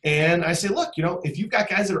 And I say, look, if you've got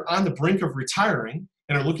guys that are on the brink of retiring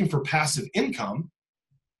and are looking for passive income,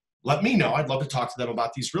 let me know. I'd love to talk to them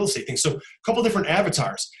about these real estate things. So a couple different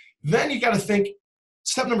avatars. Then you got to think,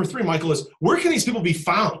 step number 3, Michael, is where can these people be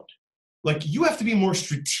found? Like you have to be more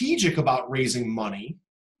strategic about raising money,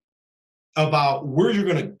 about where you're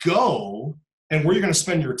going to go and where you're going to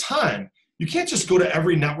spend your time. You can't just go to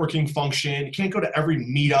every networking function. You can't go to every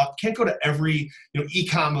meetup. You can't go to every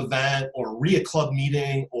e-com event or RIA club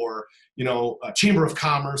meeting or a chamber of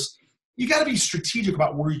commerce. You got to be strategic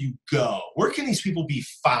about where you go. Where can these people be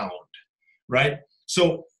found, right?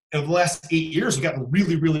 So in the last 8 years, we've gotten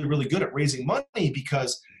really, really, really good at raising money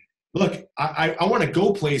because, look, I want to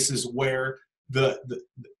go places where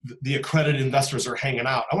the accredited investors are hanging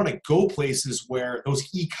out. I want to go places where those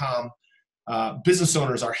e-com business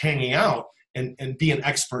owners are hanging out and be an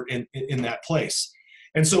expert in that place.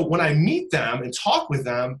 And so when I meet them and talk with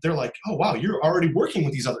them, they're like, oh, wow, you're already working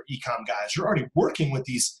with these other e-com guys. You're already working with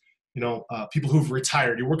these people who've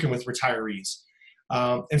retired. You're working with retirees.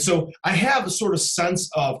 And so I have a sort of sense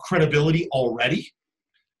of credibility already.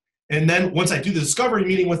 And then once I do the discovery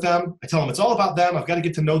meeting with them, I tell them it's all about them. I've got to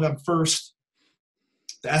get to know them first.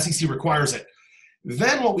 The SEC requires it.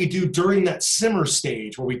 Then what we do during that simmer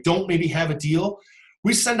stage where we don't maybe have a deal,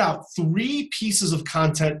 we send out 3 pieces of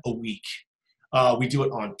content a week. We do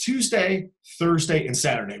it on Tuesday, Thursday, and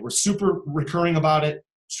Saturday. We're super recurring about it,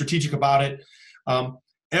 strategic about it.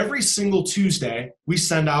 Every single Tuesday, we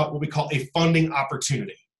send out what we call a funding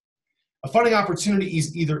opportunity. A funding opportunity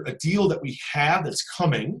is either a deal that we have that's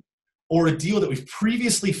coming or a deal that we've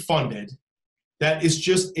previously funded that is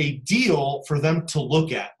just a deal for them to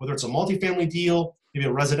look at, whether it's a multifamily deal, maybe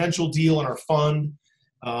a residential deal in our fund,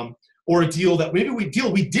 or a deal that maybe we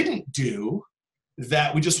didn't do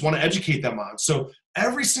that we just want to educate them on. So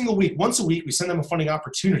every single week, once a week, we send them a funding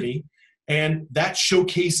opportunity, and that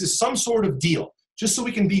showcases some sort of deal, just so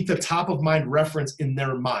we can be the top of mind reference in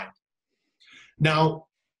their mind. Now,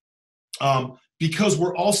 because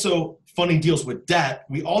we're also funding deals with debt,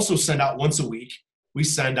 we also send out once a week, we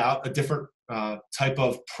send out a different type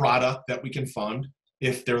of product that we can fund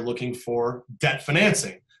if they're looking for debt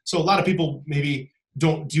financing. So a lot of people maybe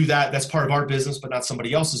don't do that. That's part of our business, but not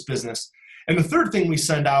somebody else's business. And the third thing we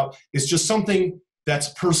send out is just something that's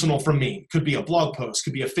personal from me. Could be a blog post,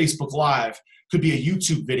 could be a Facebook Live, could be a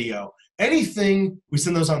YouTube video. Anything, we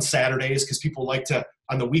send those on Saturdays because people like to,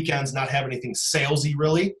 on the weekends, not have anything salesy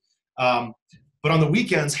really. But on the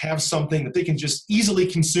weekends, have something that they can just easily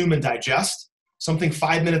consume and digest, something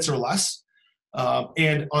 5 minutes or less.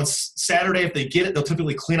 And on Saturday, if they get it, they'll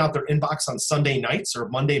typically clean out their inbox on Sunday nights or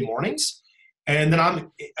Monday mornings. And then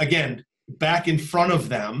I'm, again, back in front of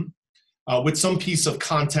them with some piece of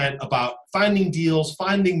content about finding deals,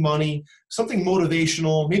 finding money, something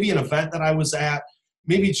motivational, maybe an event that I was at,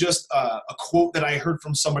 maybe just a quote that I heard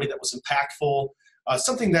from somebody that was impactful,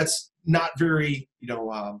 something that's not very,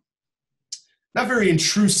 not very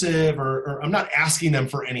intrusive, or I'm not asking them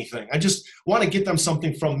for anything. I just want to get them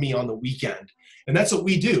something from me on the weekend. And that's what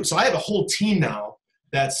we do. So I have a whole team now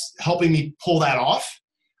that's helping me pull that off.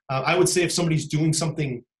 I would say if somebody's doing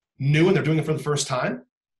something new and they're doing it for the first time,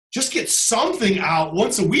 just get something out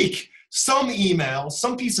once a week, some email,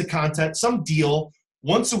 some piece of content, some deal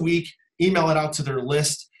once a week, email it out to their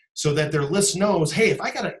list so that their list knows, hey, if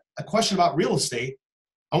I got a question about real estate,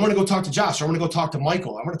 I want to go talk to Josh, or I want to go talk to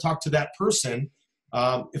Michael. I want to talk to that person.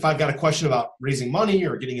 If I've got a question about raising money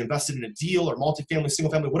or getting invested in a deal or multifamily,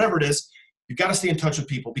 single family, whatever it is, you've got to stay in touch with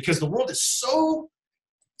people because the world is so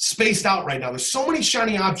spaced out right now. There's so many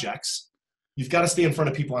shiny objects. You've got to stay in front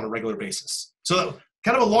of people on a regular basis. So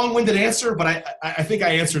kind of a long-winded answer, but I think I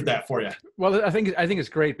answered that for you. Well, I think it's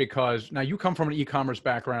great because now you come from an e-commerce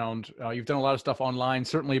background. You've done a lot of stuff online.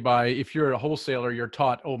 Certainly, if you're a wholesaler, you're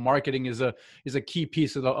taught, marketing is a key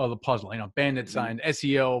piece of the puzzle. Bandit sign,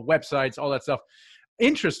 SEO, websites, all that stuff.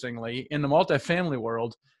 Interestingly, in the multifamily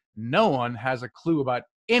world, no one has a clue about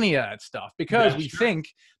any of that stuff because we think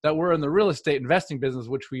that we're in the real estate investing business,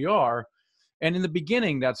 which we are. And in the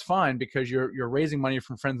beginning, that's fine because you're raising money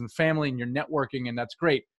from friends and family and you're networking, and that's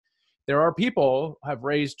great. There are people who have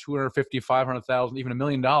raised $250,000, $500,000, even $1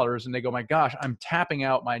 million, and they go, my gosh, I'm tapping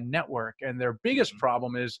out my network. And their biggest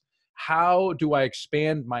problem is, how do I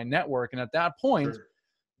expand my network? And at that point,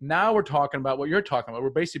 now we're talking about what you're talking about.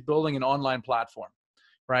 We're basically building an online platform,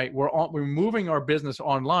 right? We're moving our business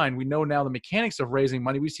online. We know now the mechanics of raising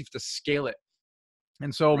money. We just have to scale it.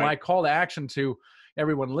 And so my call to action to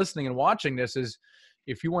everyone listening and watching this is,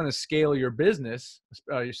 if you want to scale your business,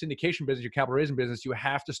 your syndication business, your capital raising business, you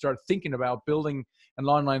have to start thinking about building an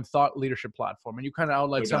online thought leadership platform. And you kind of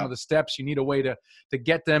outlined some of the steps. You need a way to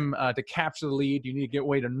get them to capture the lead. You need to get a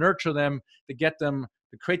way to nurture them, to get them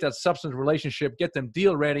to create that substantive relationship, get them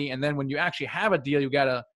deal ready. And then when you actually have a deal, you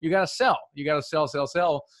gotta sell. You gotta sell.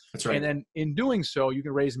 That's right. And then in doing so, you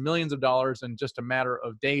can raise millions of dollars in just a matter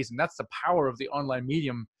of days. And that's the power of the online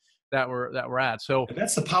medium that we're at. So and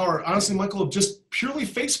that's the power, honestly, Michael, of just purely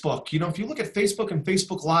Facebook. If you look at Facebook and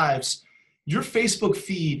Facebook Lives, your Facebook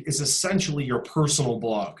feed is essentially your personal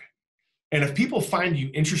blog. And if people find you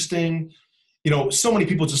interesting, so many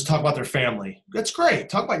people just talk about their family. That's great.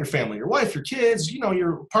 Talk about your family, your wife, your kids,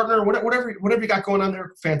 your partner, whatever you got going on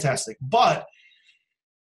there. Fantastic. But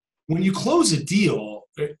when you close a deal,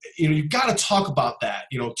 you've got to talk about that.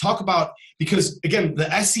 Because again, the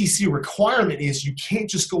SEC requirement is you can't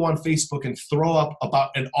just go on Facebook and throw up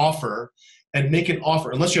about an offer and make an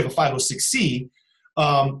offer unless you have a 506c,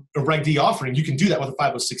 a Reg D offering. You can do that with a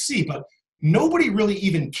 506c, but nobody really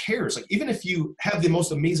even cares. Like, even if you have the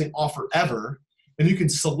most amazing offer ever and you can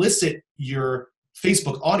solicit your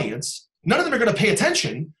Facebook audience, none of them are going to pay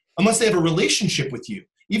attention unless they have a relationship with you,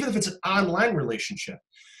 even if it's an online relationship.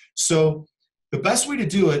 So the best way to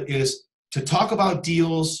do it is to talk about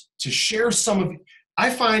deals, to share some of. I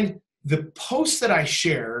find the posts that I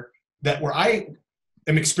share where I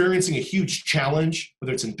am experiencing a huge challenge,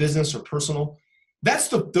 whether it's in business or personal,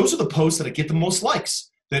 those are the posts that get the most likes,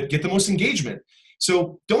 that get the most engagement.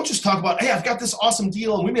 So don't just talk about, hey, I've got this awesome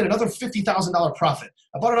deal and we made another $50,000 profit.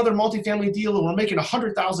 I bought another multifamily deal and we're making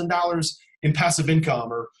 $100,000 in passive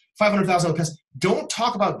income or $500,000 passive. Don't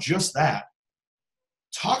talk about just that.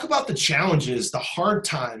 Talk about the challenges, the hard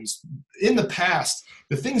times in the past,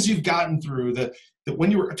 the things you've gotten through, that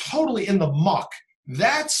when you were totally in the muck.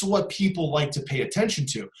 That's what people like to pay attention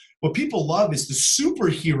to. What people love is the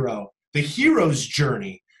superhero, the hero's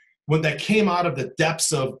journey, when that came out of the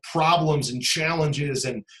depths of problems and challenges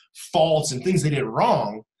and faults and things they did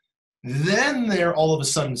wrong. Then they're all of a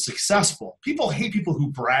sudden successful. People hate people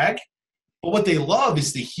who brag, but what they love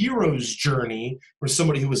is the hero's journey, where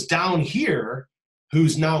somebody who was down here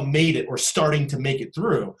who's now made it or starting to make it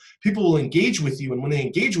through. People will engage with you, and when they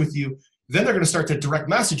engage with you, then they're going to start to direct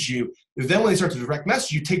message you. Then when they start to direct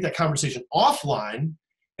message you, take that conversation offline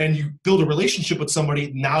and you build a relationship with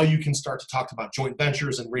somebody. Now you can start to talk about joint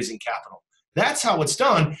ventures and raising capital. That's how it's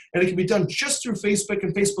done, and it can be done just through Facebook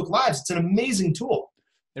and Facebook Lives. It's an amazing tool.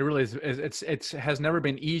 It really is. It has never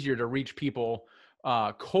been easier to reach people,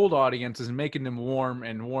 cold audiences, and making them warm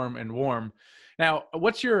and warm and warm. Now,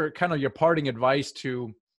 what's your parting advice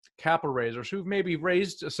to capital raisers who've maybe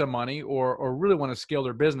raised some money or really want to scale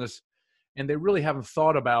their business, and they really haven't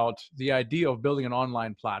thought about the idea of building an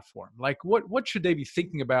online platform? Like, what should they be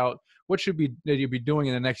thinking about? What should they be doing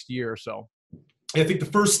in the next year or so? I think the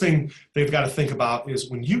first thing they've got to think about is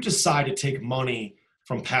when you decide to take money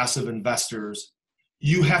from passive investors,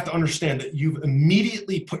 you have to understand that you've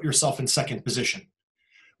immediately put yourself in second position.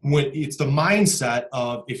 When it's the mindset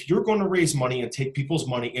of, if you're going to raise money and take people's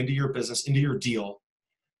money into your business, into your deal,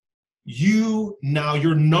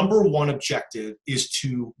 your number one objective is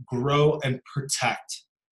to grow and protect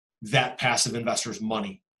that passive investor's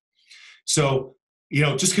money. So,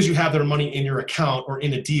 just because you have their money in your account or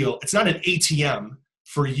in a deal, it's not an ATM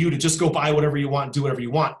for you to just go buy whatever you want, do whatever you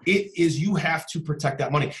want. It is, you have to protect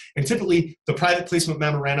that money. And typically the private placement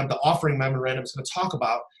memorandum, the offering memorandum, is going to talk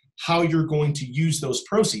about how you're going to use those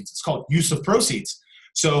proceeds. It's called use of proceeds.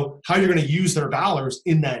 So how you're going to use their dollars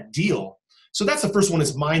in that deal. So that's the first one,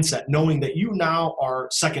 is mindset, knowing that you now are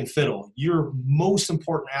second fiddle. Your most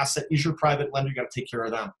important asset is your private lender. You got to take care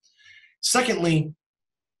of them. Secondly,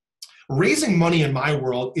 raising money in my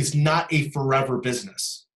world is not a forever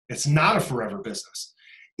business. It's not a forever business.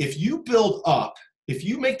 If you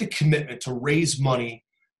make the commitment to raise money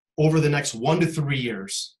over the next 1 to 3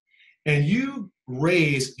 years, and you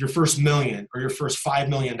raise your first $1 million or your first $5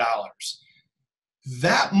 million,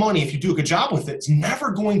 that money, if you do a good job with it, it's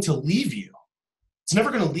never going to leave you. It's never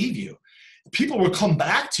going to leave you. People will come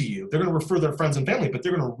back to you. They're going to refer their friends and family, but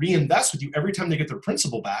they're going to reinvest with you. Every time they get their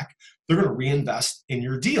principal back, they're going to reinvest in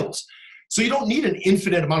your deals. So you don't need an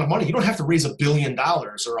infinite amount of money. You don't have to raise $1 billion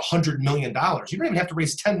or $100 million. You don't even have to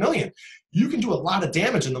raise 10 million. You can do a lot of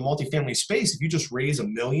damage in the multifamily space if you just raise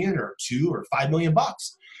 $1 million or $2 or $5 million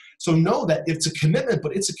bucks. So know that it's a commitment,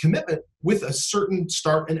 but it's a commitment with a certain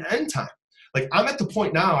start and end time. Like, I'm at the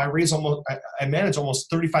point now, I manage almost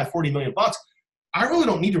 35, 40 million bucks. I really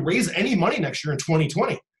don't need to raise any money next year in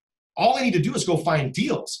 2020. All I need to do is go find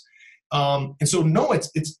deals. And so no,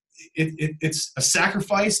 it's a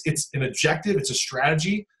sacrifice, it's an objective, it's a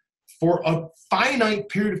strategy for a finite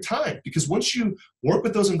period of time. Because once you work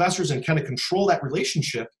with those investors and kind of control that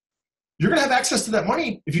relationship, you're going to have access to that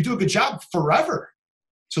money, if you do a good job, forever.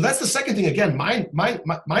 So that's the second thing. Again, my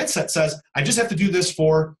mindset says, I just have to do this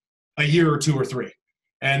for a year or 2 or 3.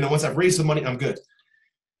 And then once I've raised the money, I'm good.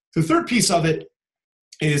 The third piece of it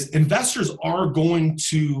is, investors are going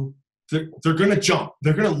to, they're going to jump.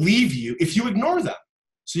 They're going to leave you if you ignore them.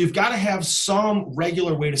 So you've got to have some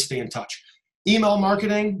regular way to stay in touch. Email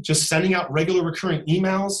marketing, just sending out regular recurring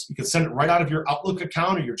emails. You can send it right out of your Outlook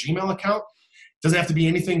account or your Gmail account. Doesn't have to be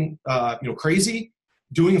anything crazy.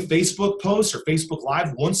 Doing a Facebook post or Facebook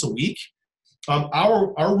Live once a week.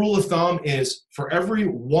 Our rule of thumb is, for every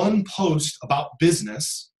 1 post about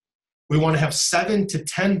business, we want to have 7 to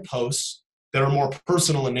 10 posts that are more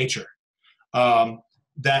personal in nature,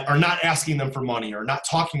 that are not asking them for money or not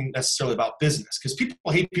talking necessarily about business, because people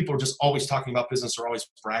hate people who are just always talking about business or always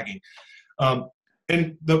bragging. And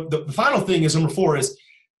the final thing is, number 4, is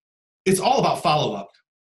it's all about follow-up.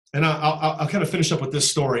 And I'll kind of finish up with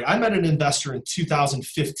this story. I met an investor in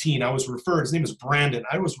 2015. His name is Brandon.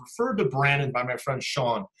 I was referred to Brandon by my friend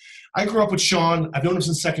Sean. I grew up with Sean. I've known him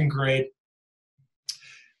since 2nd grade.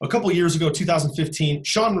 A couple of years ago, 2015,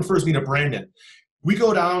 Sean refers me to Brandon. We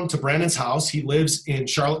go down to Brandon's house. He lives in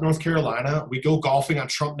Charlotte, North Carolina. We go golfing on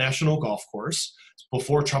Trump National Golf Course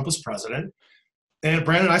before Trump was president. And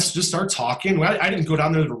Brandon and I just start talking. I didn't go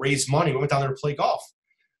down there to raise money. We went down there to play golf.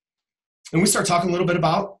 And we start talking a little bit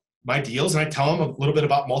about my deals and I tell them a little bit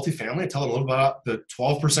about multifamily. I tell them a little bit about the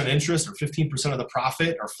 12% interest or 15% of the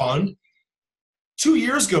profit or fund. 2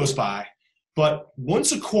 years goes by, but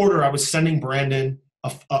once a quarter, I was sending Brandon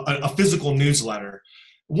a physical newsletter.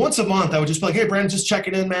 Once a month, I would just be like, hey, Brandon, just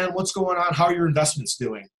checking in, man. What's going on? How are your investments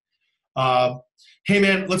doing? Hey,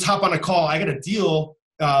 man, let's hop on a call. I got a deal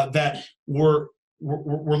that we're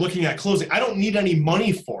looking at closing. I don't need any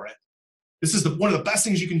money for it. This is one of the best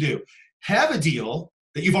things you can do. Have a deal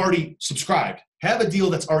that you've already subscribed. Have a deal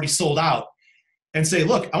that's already sold out and say,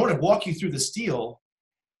 look, I want to walk you through this deal,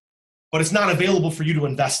 but it's not available for you to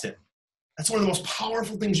invest in. That's one of the most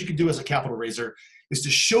powerful things you can do as a capital raiser, is to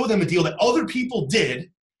show them a deal that other people did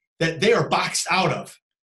that they are boxed out of.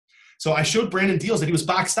 So I showed Brandon deals that he was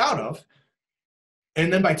boxed out of.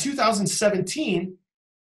 And then by 2017,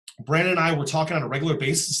 Brandon and I were talking on a regular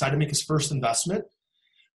basis, decided to make his first investment.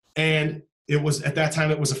 And it was, at that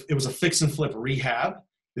time, it was a fix and flip rehab.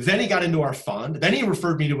 Then he got into our fund. Then he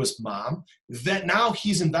referred me to his mom. That now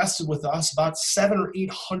he's invested with us about $700,000 or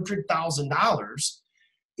 $800,000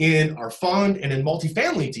 in our fund and in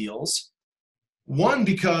multifamily deals. One,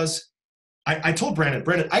 because I told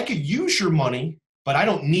Brandon, I could use your money, but I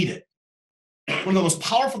don't need it. One of the most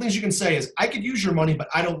powerful things you can say is, I could use your money, but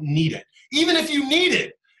I don't need it. Even if you need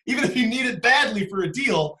it, even if you need it badly for a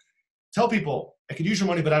deal, tell people, I could use your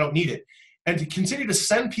money, but I don't need it. And to continue to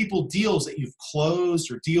send people deals that you've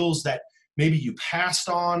closed or deals that maybe you passed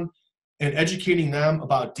on, and educating them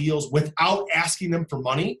about deals without asking them for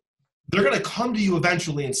money, they're going to come to you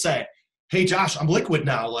eventually and say, hey, Josh, I'm liquid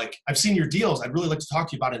now. Like, I've seen your deals. I'd really like to talk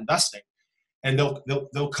to you about investing. And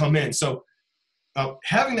they'll come in. So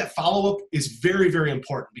having that follow-up is very, very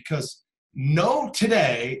important, because no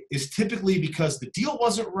today is typically because the deal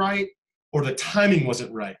wasn't right or the timing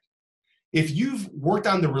wasn't right. If you've worked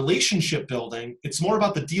on the relationship building, it's more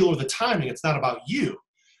about the deal or the timing. It's not about you.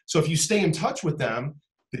 So if you stay in touch with them,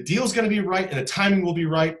 the deal's going to be right and the timing will be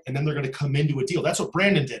right, and then they're going to come into a deal. That's what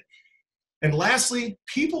Brandon did. And lastly,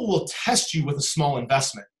 people will test you with a small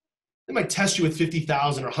investment. They might test you with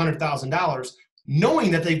 $50,000 or $100,000,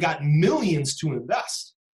 knowing that they've got millions to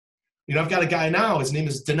invest. You know, I've got a guy now, his name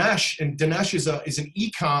is Dinesh, and Dinesh is an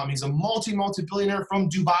e-com. He's a multi-billionaire from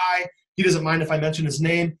Dubai. He doesn't mind if I mention his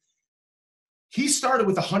name. He started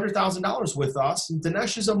with $100,000 with us, and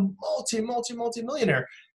Dinesh is a multi-millionaire,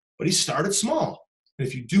 but he started small. And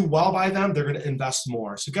if you do well by them, they're going to invest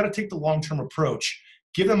more. So you've got to take the long-term approach.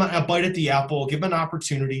 Give them a bite at the apple, give them an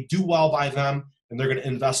opportunity, do well by them, and they're going to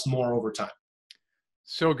invest more over time.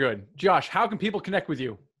 So good. Josh, how can people connect with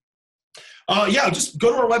you? Just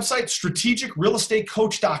go to our website,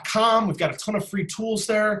 strategicrealestatecoach.com. We've got a ton of free tools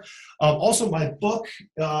there. Also, my book,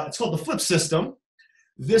 it's called The Flip System.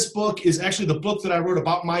 This book is actually the book that I wrote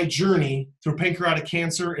about my journey through pancreatic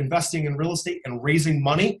cancer, investing in real estate, and raising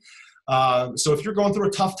money. So if you're going through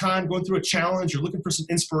a tough time, going through a challenge, you're looking for some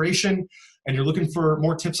inspiration, and you're looking for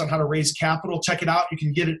more tips on how to raise capital, check it out. You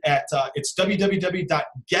can get it at it's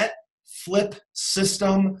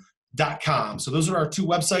www.getflipsystem.com. So those are our two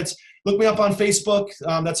websites. Look me up on Facebook.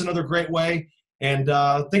 That's another great way. And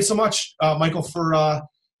thanks so much, Michael, for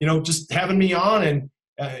just having me on and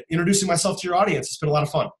introducing myself to your audience. It's been a lot of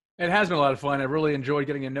fun. It has been a lot of fun. I really enjoyed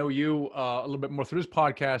getting to know you a little bit more through this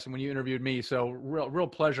podcast and when you interviewed me. So real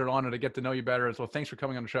pleasure and honor to get to know you better. So thanks for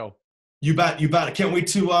coming on the show. You bet. I can't wait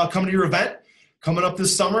to come to your event coming up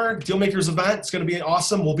this summer, Dealmakers event. It's going to be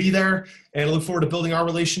awesome. We'll be there, and I look forward to building our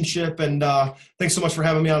relationship. And thanks so much for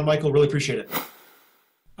having me on, Michael. Really appreciate it.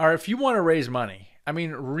 All right. If you want to raise money,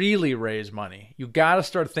 really raise money, you got to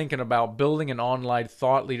start thinking about building an online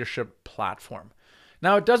thought leadership platform.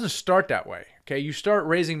 Now, it doesn't start that way, okay? You start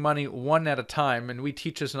raising money one at a time, and we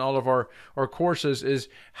teach this in all of our courses, is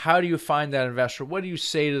how do you find that investor? What do you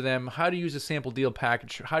say to them? How do you use a sample deal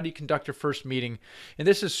package? How do you conduct your first meeting? And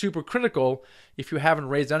this is super critical if you haven't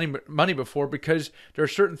raised any money before, because there are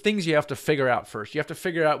certain things you have to figure out first. You have to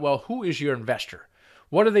figure out, well, who is your investor?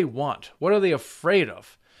 What do they want? What are they afraid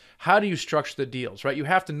of? How do you structure the deals, right? You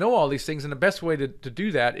have to know all these things, and the best way to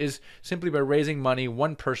do that is simply by raising money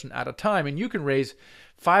one person at a time. And you can raise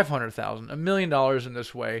 $500,000, $1 million in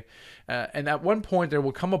this way. And at one point, there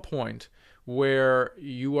will come a point where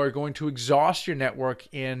you are going to exhaust your network,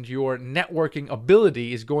 and your networking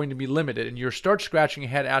ability is going to be limited. And you start scratching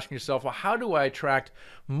your head, asking yourself, well, how do I attract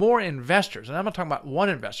more investors? And I'm not talking about one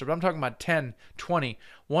investor, but I'm talking about 10, 20,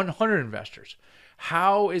 100 investors.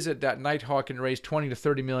 How is it that Nighthawk can raise $20 to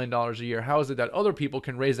 $30 million a year? How is it that other people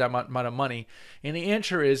can raise that amount of money? And the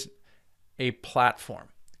answer is a platform.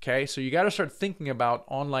 Okay, so you got to start thinking about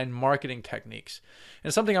online marketing techniques, and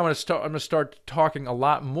it's something I'm going to start talking a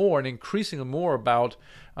lot more and increasingly more about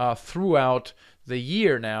throughout the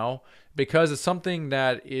year now, because it's something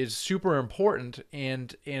that is super important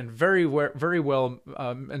and very well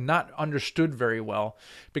not understood very well,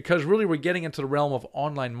 because really we're getting into the realm of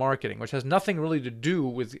online marketing, which has nothing really to do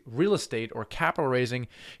with real estate or capital raising.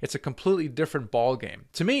 It's a completely different ball game.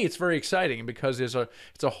 To me, it's very exciting because it's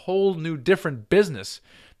a whole new different business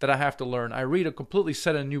that I have to learn. I read a completely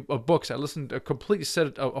set of new books. I listen to a complete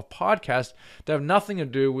set of podcasts that have nothing to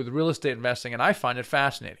do with real estate investing, and I find it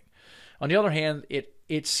fascinating. On the other hand,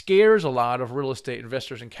 it scares a lot of real estate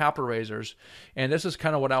investors and capital raisers, and this is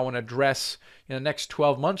kind of what I want to address in the next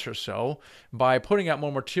 12 months or so by putting out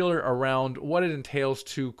more material around what it entails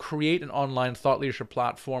to create an online thought leadership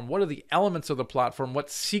platform. What are the elements of the platform?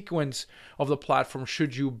 What sequence of the platform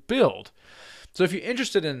should you build? So if you're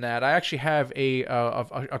interested in that, I actually have a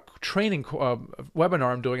training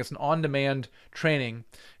webinar I'm doing. It's an on-demand training,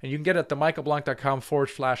 and you can get it at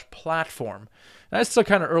themichaelblanc.com/platform. That's still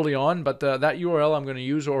kind of early on, but that URL I'm going to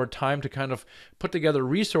use over time to kind of put together a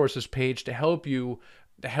resources page to help you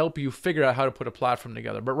figure out how to put a platform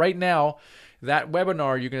together. But right now, that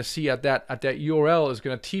webinar you're going to see at that URL is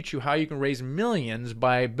going to teach you how you can raise millions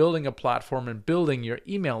by building a platform and building your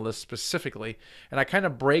email list specifically. And I kind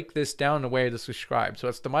of break this down in a way to describe. So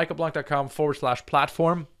it's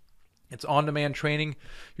themichaelblanc.com/platform. It's on-demand training.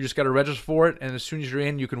 You just got to register for it, and as soon as you're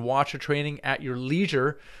in, you can watch the training at your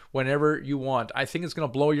leisure whenever you want. I think it's going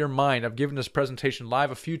to blow your mind. I've given this presentation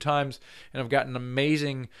live a few times, and I've gotten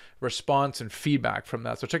amazing response and feedback from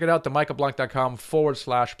that. So check it out,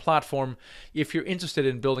 themichaelblanc.com/platform if you're interested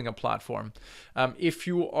in building a platform. If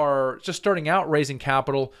you are just starting out raising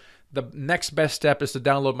capital, the next best step is to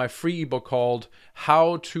download my free ebook called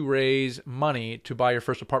How to Raise Money to Buy Your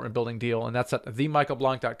First Apartment Building Deal. And that's at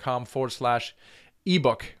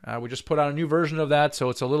themichaelblanc.com/ebook. We just put out a new version of that, so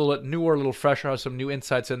it's a little newer, a little fresher, has some new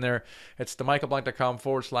insights in there. It's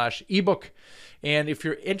themichaelblanc.com/ebook. And if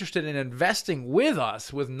you're interested in investing with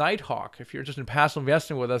us, with Nighthawk, if you're interested in passive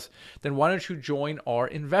investing with us, then why don't you join our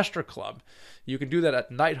investor club? You can do that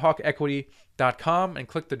at nighthawkequity.com and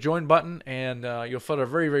click the join button, and you'll fill out a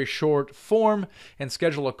very, very short form and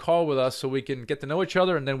schedule a call with us so we can get to know each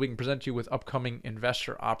other, and then we can present you with upcoming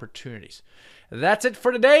investor opportunities. That's it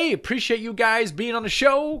for today. Appreciate you guys being on the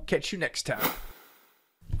show. Catch you next time.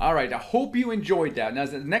 All right, I hope you enjoyed that. Now,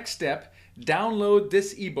 as the next step, download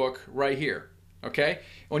this ebook right here. Okay?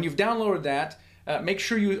 When you've downloaded that, make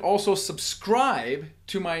sure you also subscribe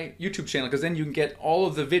to my YouTube channel, because then you can get all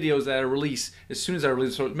of the videos that I release as soon as I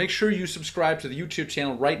release. So make sure you subscribe to the YouTube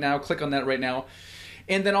channel right now. Click on that right now.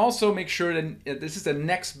 And then also make sure that this is the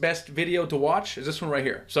next best video to watch, is this one right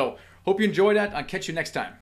here. So hope you enjoyed that. I'll catch you next time.